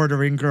be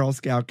ordering Girl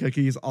Scout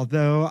cookies,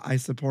 although I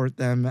support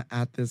them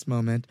at this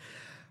moment,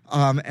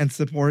 and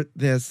support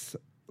DoorDash,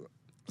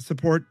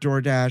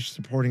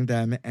 supporting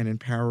them and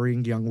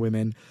empowering young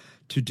women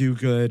to do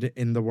good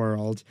in the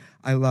world.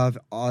 I love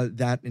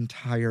that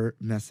entire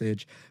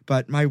message,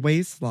 but my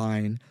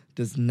waistline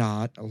does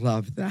not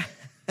love that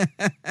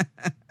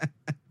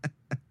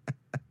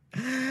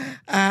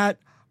at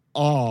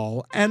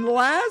all. And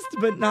last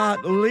but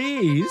not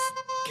least,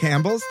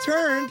 Campbell's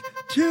turned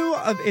 2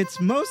 of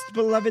its most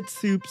beloved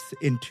soups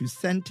into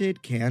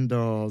scented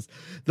candles.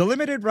 The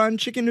limited run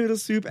chicken noodle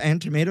soup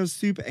and tomato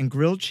soup and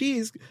grilled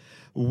cheese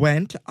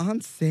went on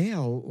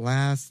sale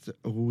last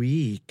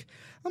week.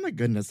 Oh my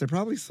goodness, they're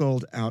probably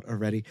sold out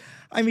already.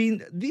 I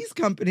mean, these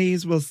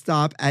companies will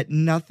stop at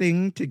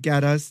nothing to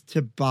get us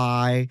to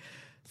buy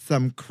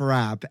some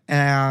crap.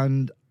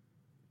 And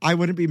I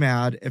wouldn't be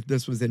mad if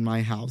this was in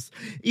my house,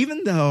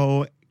 even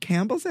though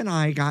Campbell's and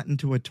I got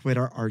into a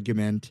Twitter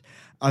argument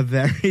a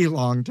very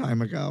long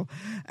time ago.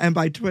 And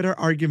by Twitter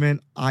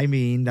argument, I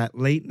mean that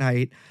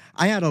I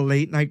had a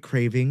late night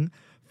craving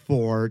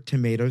for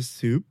tomato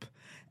soup.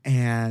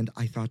 And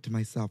I thought to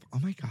myself, oh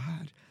my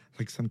God,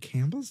 like some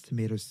Campbell's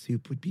tomato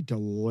soup would be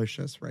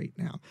delicious right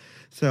now.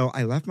 So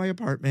I left my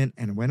apartment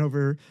and went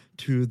over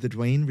to the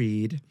Duane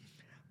Reade,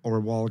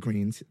 or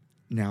Walgreens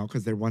now,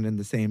 because they're one and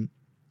the same.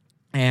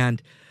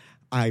 And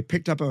I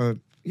picked up a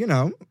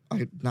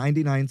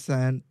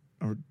 99-cent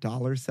or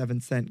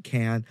 $1.07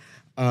 can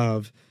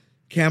of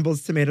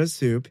Campbell's tomato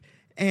soup.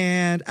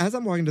 And as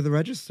I'm walking to the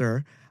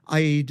register,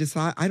 I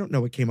don't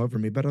know what came over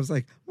me, but I was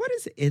like, what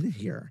is in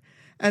here?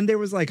 And there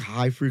was like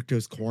high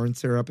fructose corn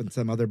syrup and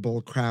some other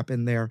bull crap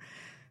in there.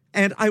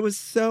 And I was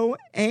so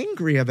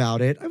angry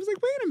about it. I was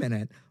like, wait a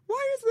minute.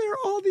 Why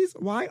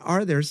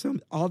are there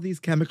all these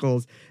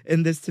chemicals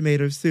in this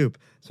tomato soup?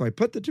 So I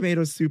put the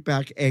tomato soup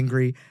back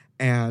angry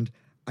and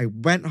I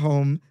went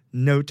home,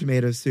 no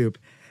tomato soup.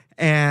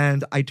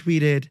 And I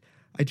tweeted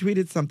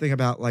something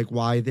about like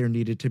why there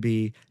needed to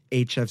be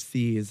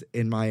HFCs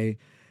in my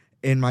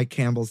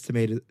Campbell's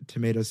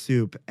tomato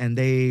soup. And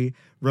they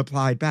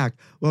replied back,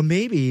 well,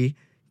 maybe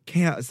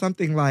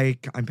something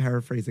like, I'm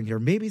paraphrasing here,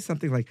 maybe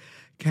something like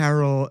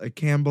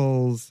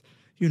Campbell's,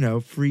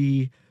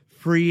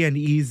 free and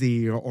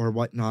easy or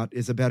whatnot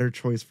is a better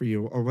choice for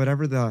you, or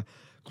whatever the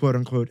quote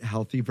unquote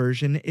healthy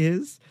version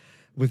is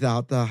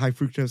without the high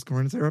fructose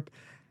corn syrup.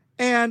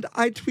 And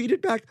I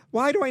tweeted back,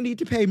 why do I need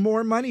to pay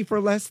more money for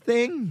less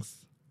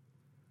things?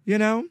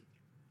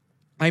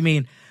 I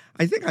mean,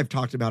 I think I've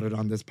talked about it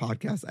on this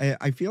podcast.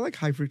 I feel like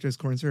high fructose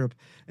corn syrup,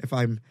 if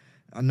I'm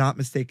not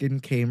mistaken,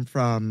 came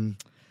from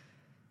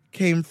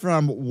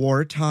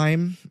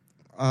wartime,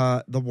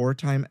 the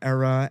wartime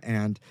era,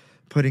 and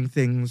putting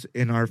things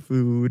in our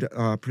food,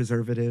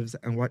 preservatives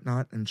and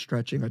whatnot, and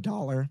stretching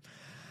 $1.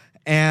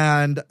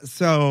 And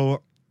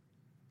so,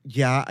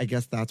 yeah, I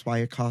guess that's why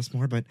it costs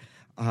more. But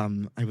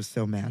I was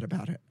so mad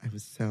about it. I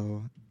was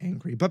so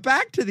angry. But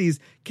back to these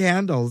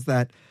candles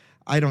that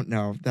I don't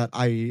know, that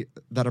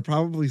are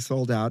probably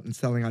sold out and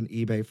selling on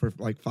eBay for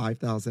like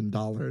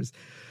 $5,000.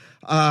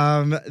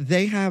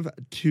 They have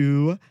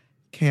 2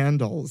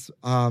 candles.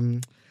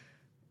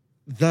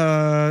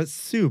 The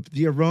soup,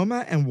 the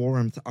aroma and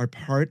warmth are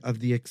part of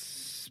the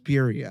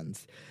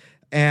experience.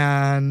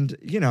 And,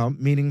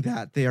 meaning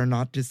that they are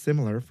not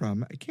dissimilar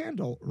from a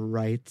candle,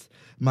 writes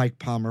Mike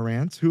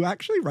Pomerantz, who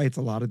actually writes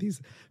a lot of these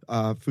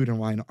food and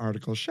wine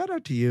articles. Shout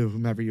out to you,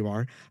 whomever you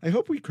are. I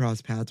hope we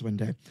cross paths one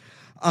day.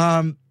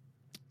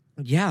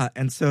 Yeah,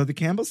 and so the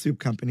Campbell Soup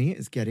Company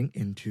is getting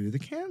into the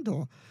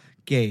candle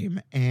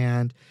game.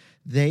 And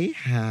they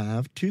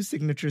have 2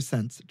 signature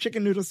scents,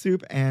 chicken noodle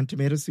soup and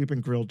tomato soup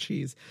and grilled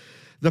cheese.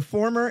 The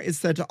former is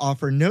said to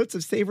offer notes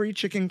of savory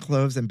chicken,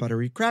 cloves, and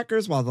buttery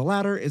crackers, while the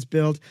latter is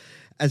billed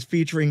as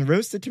featuring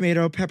roasted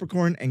tomato,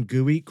 peppercorn, and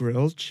gooey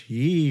grilled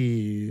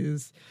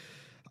cheese.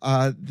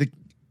 The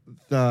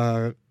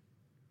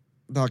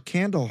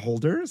candle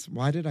holders.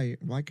 Why could I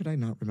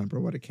not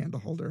remember what a candle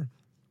holder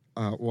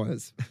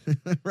was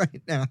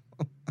right now?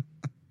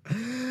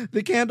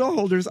 The candle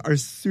holders are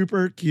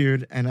super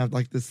cute and have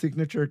like the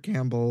signature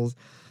Campbell's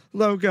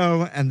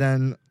logo, and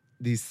then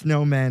these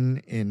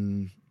snowmen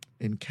in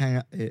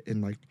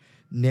like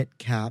knit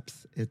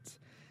caps. It's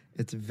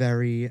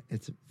very,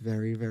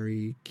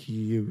 very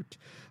cute.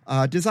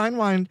 Design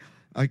Wine,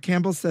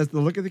 Campbell says the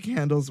look of the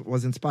candles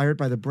was inspired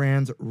by the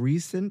brand's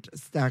recent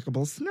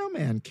stackable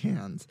snowman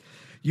cans.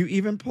 You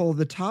even pull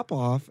the top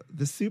off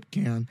the soup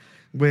can,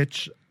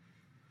 which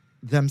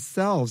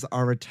themselves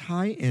are a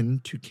tie-in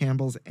to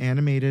Campbell's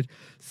animated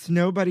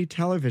Snow Buddy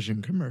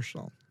television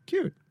commercial.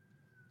 Cute.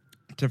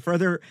 To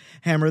further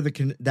hammer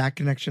that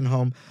connection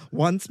home,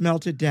 once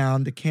melted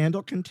down, the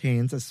candle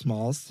contains a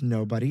small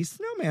Snow Buddy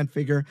snowman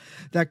figure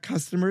that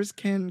customers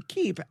can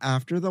keep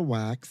after the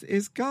wax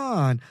is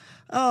gone.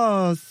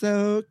 Oh,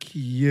 so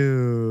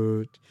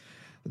cute.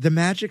 The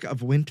magic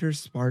of winter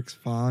sparks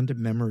fond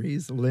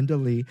memories, Linda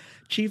Lee,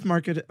 Chief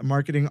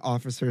Marketing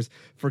Officer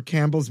for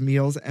Campbell's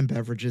Meals and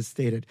Beverages,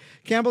 stated.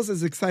 Campbell's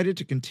is excited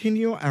to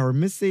continue our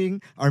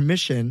mission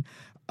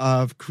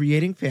of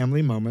creating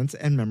family moments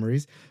and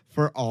memories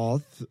for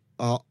all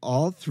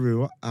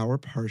through our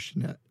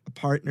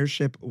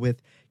partnership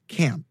with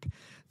Camp.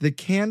 The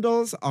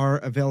candles are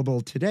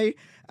available today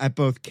at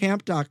both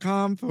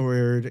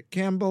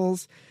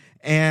camp.com/Campbell's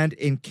and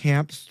in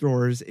Camp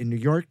stores in New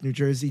York, New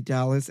Jersey,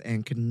 Dallas,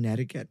 and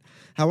Connecticut.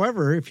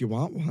 However, if you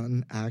want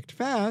one, act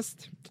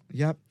fast.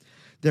 Yep.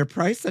 They're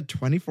priced at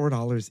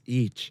 $24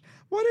 each.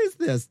 What is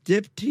this?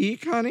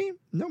 Diptyque, honey?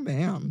 No,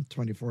 ma'am.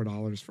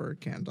 $24 for a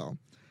candle.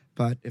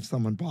 But if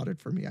someone bought it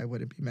for me, I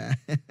wouldn't be mad.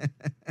 Even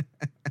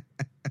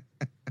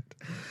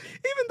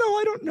though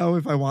I don't know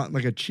if I want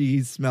like a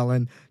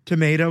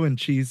tomato and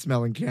cheese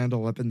smelling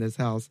candle up in this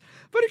house.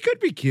 But it could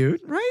be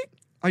cute, right?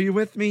 Are you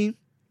with me?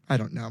 I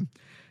don't know.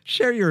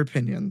 Share your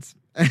opinions.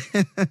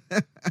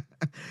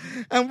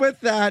 And with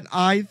that,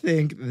 I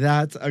think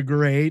that's a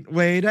great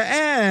way to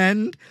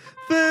end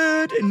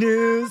Food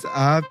News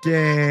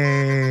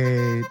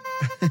Update.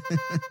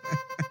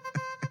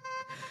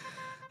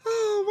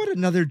 Oh, what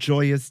another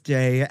joyous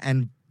day.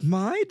 And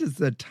my, does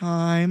the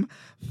time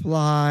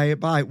fly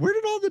by. Where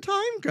did all the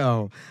time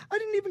go? I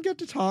didn't even get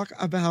to talk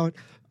about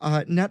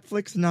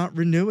Netflix not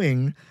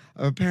renewing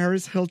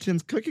Paris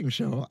Hilton's cooking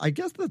show. I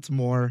guess that's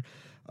more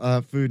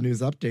Food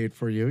News Update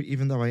for you,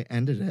 even though I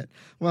ended it.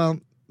 Well,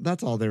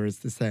 that's all there is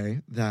to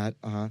say, that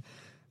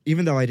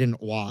even though I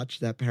didn't watch,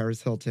 that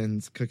Paris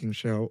Hilton's cooking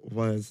show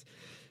was,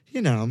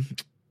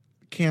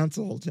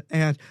 canceled.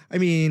 And I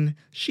mean,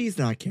 she's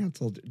not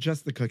canceled,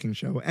 just the cooking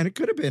show. And it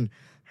could have been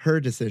her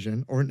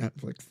decision or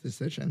Netflix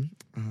decision.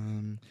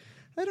 I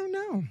don't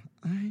know.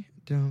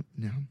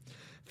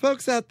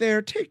 Folks out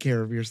there, take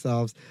care of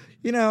yourselves.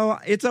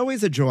 It's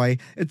always a joy.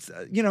 It's,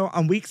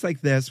 on weeks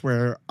like this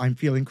where I'm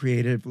feeling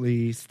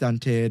creatively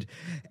stunted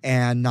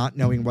and not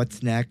knowing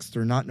what's next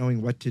or not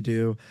knowing what to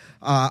do,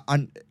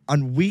 on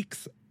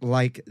weeks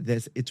like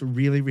this, it's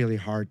really, really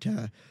hard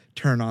to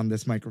turn on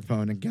this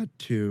microphone and get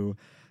to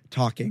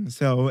talking.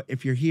 So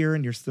if you're here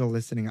and you're still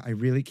listening, I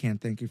really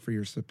can't thank you for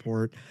your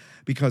support,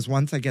 because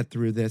once I get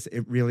through this,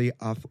 it really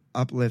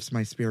uplifts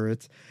my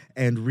spirits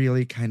and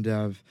really kind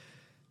of,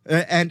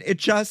 and it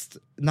just,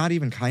 not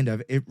even kind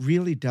of, it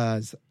really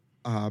does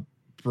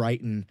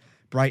brighten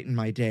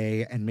my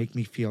day and make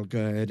me feel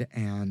good.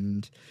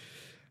 And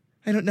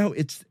I don't know,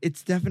 it's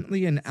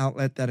definitely an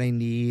outlet that I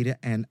need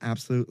and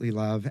absolutely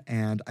love.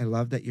 And I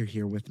love that you're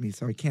here with me.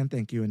 So I can't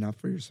thank you enough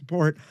for your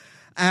support.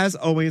 As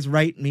always,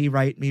 write me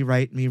via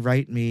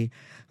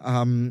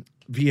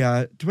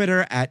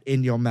Twitter at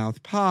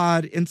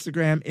InYourMouthPod,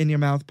 Instagram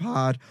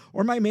InYourMouthPod,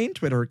 or my main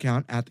Twitter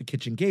account at The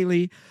Kitchen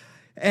Gaily.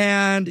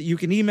 And you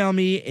can email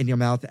me,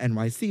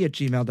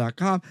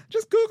 inyourmouthnyc@gmail.com.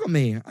 Just Google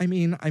me. I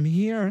mean, I'm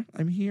here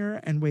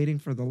and waiting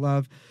for the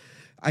love.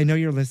 I know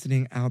you're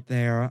listening out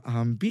there.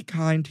 Be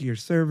kind to your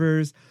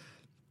servers.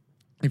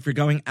 If you're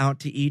going out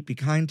to eat, be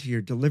kind to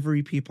your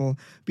delivery people.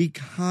 Be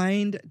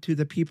kind to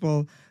the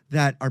people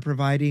that are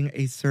providing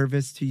a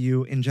service to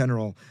you in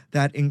general.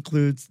 That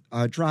includes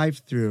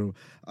drive-through,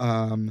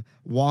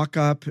 walk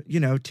up,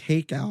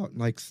 takeout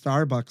like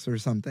Starbucks or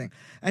something.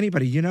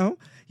 Anybody,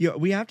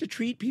 we have to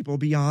treat people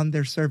beyond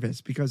their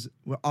service, because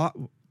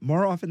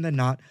more often than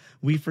not,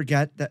 we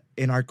forget that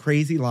in our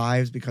crazy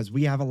lives, because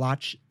we have a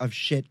lot of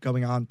shit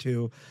going on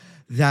too,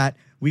 that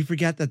we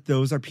forget that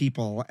those are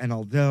people, and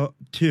although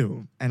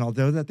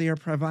that they are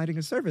providing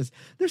a service,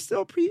 they're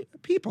still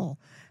people.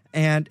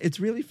 And it's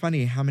really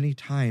funny how many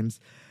times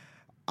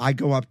I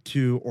go up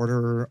to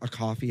order a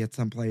coffee at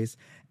some place,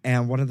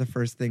 and one of the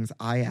first things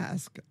I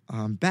ask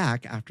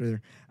back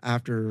after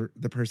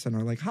the person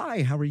are like,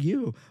 "Hi, how are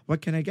you?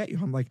 What can I get you?"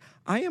 I'm like,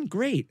 "I am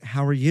great.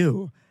 How are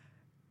you?"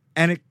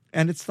 And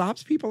it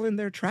stops people in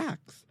their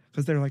tracks,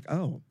 because they're like,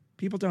 "Oh,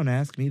 people don't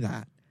ask me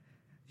that,"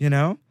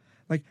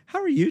 Like,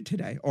 "How are you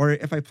today?" Or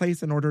if I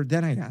place an order,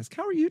 then I ask,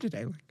 "How are you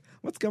today? Like,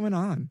 what's going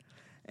on?"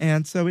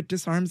 And so it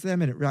disarms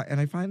them, and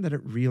I find that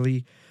it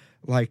really,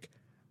 like,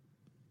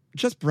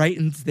 just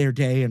brightens their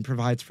day and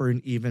provides for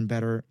an even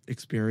better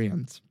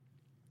experience.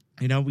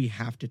 We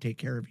have to take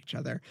care of each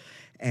other.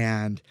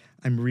 And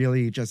I'm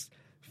really just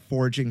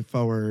forging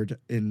forward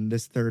in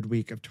this third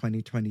week of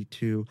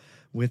 2022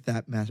 with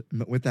that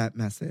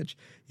message,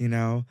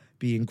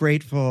 being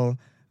grateful,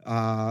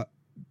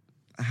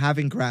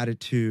 having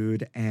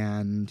gratitude,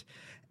 and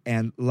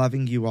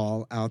loving you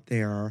all out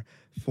there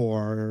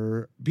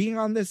for being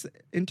on this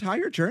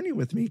entire journey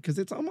with me, because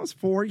it's almost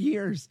 4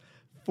 years.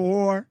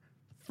 4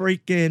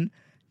 freaking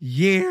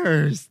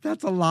years.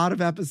 That's a lot of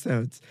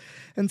episodes.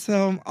 And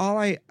so all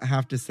I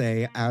have to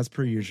say, as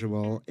per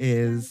usual,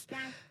 is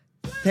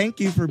thank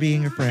you for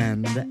being a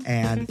friend,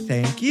 and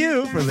thank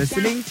you for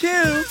listening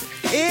to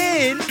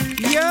In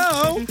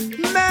Yo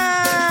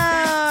Mouth.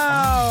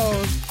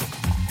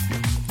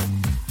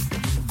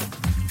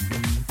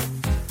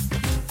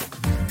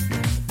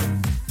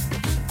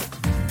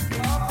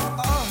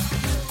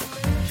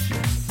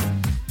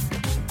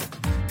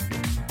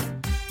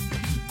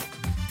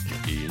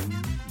 In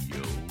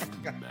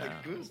your mouth.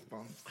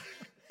 Goosebumps.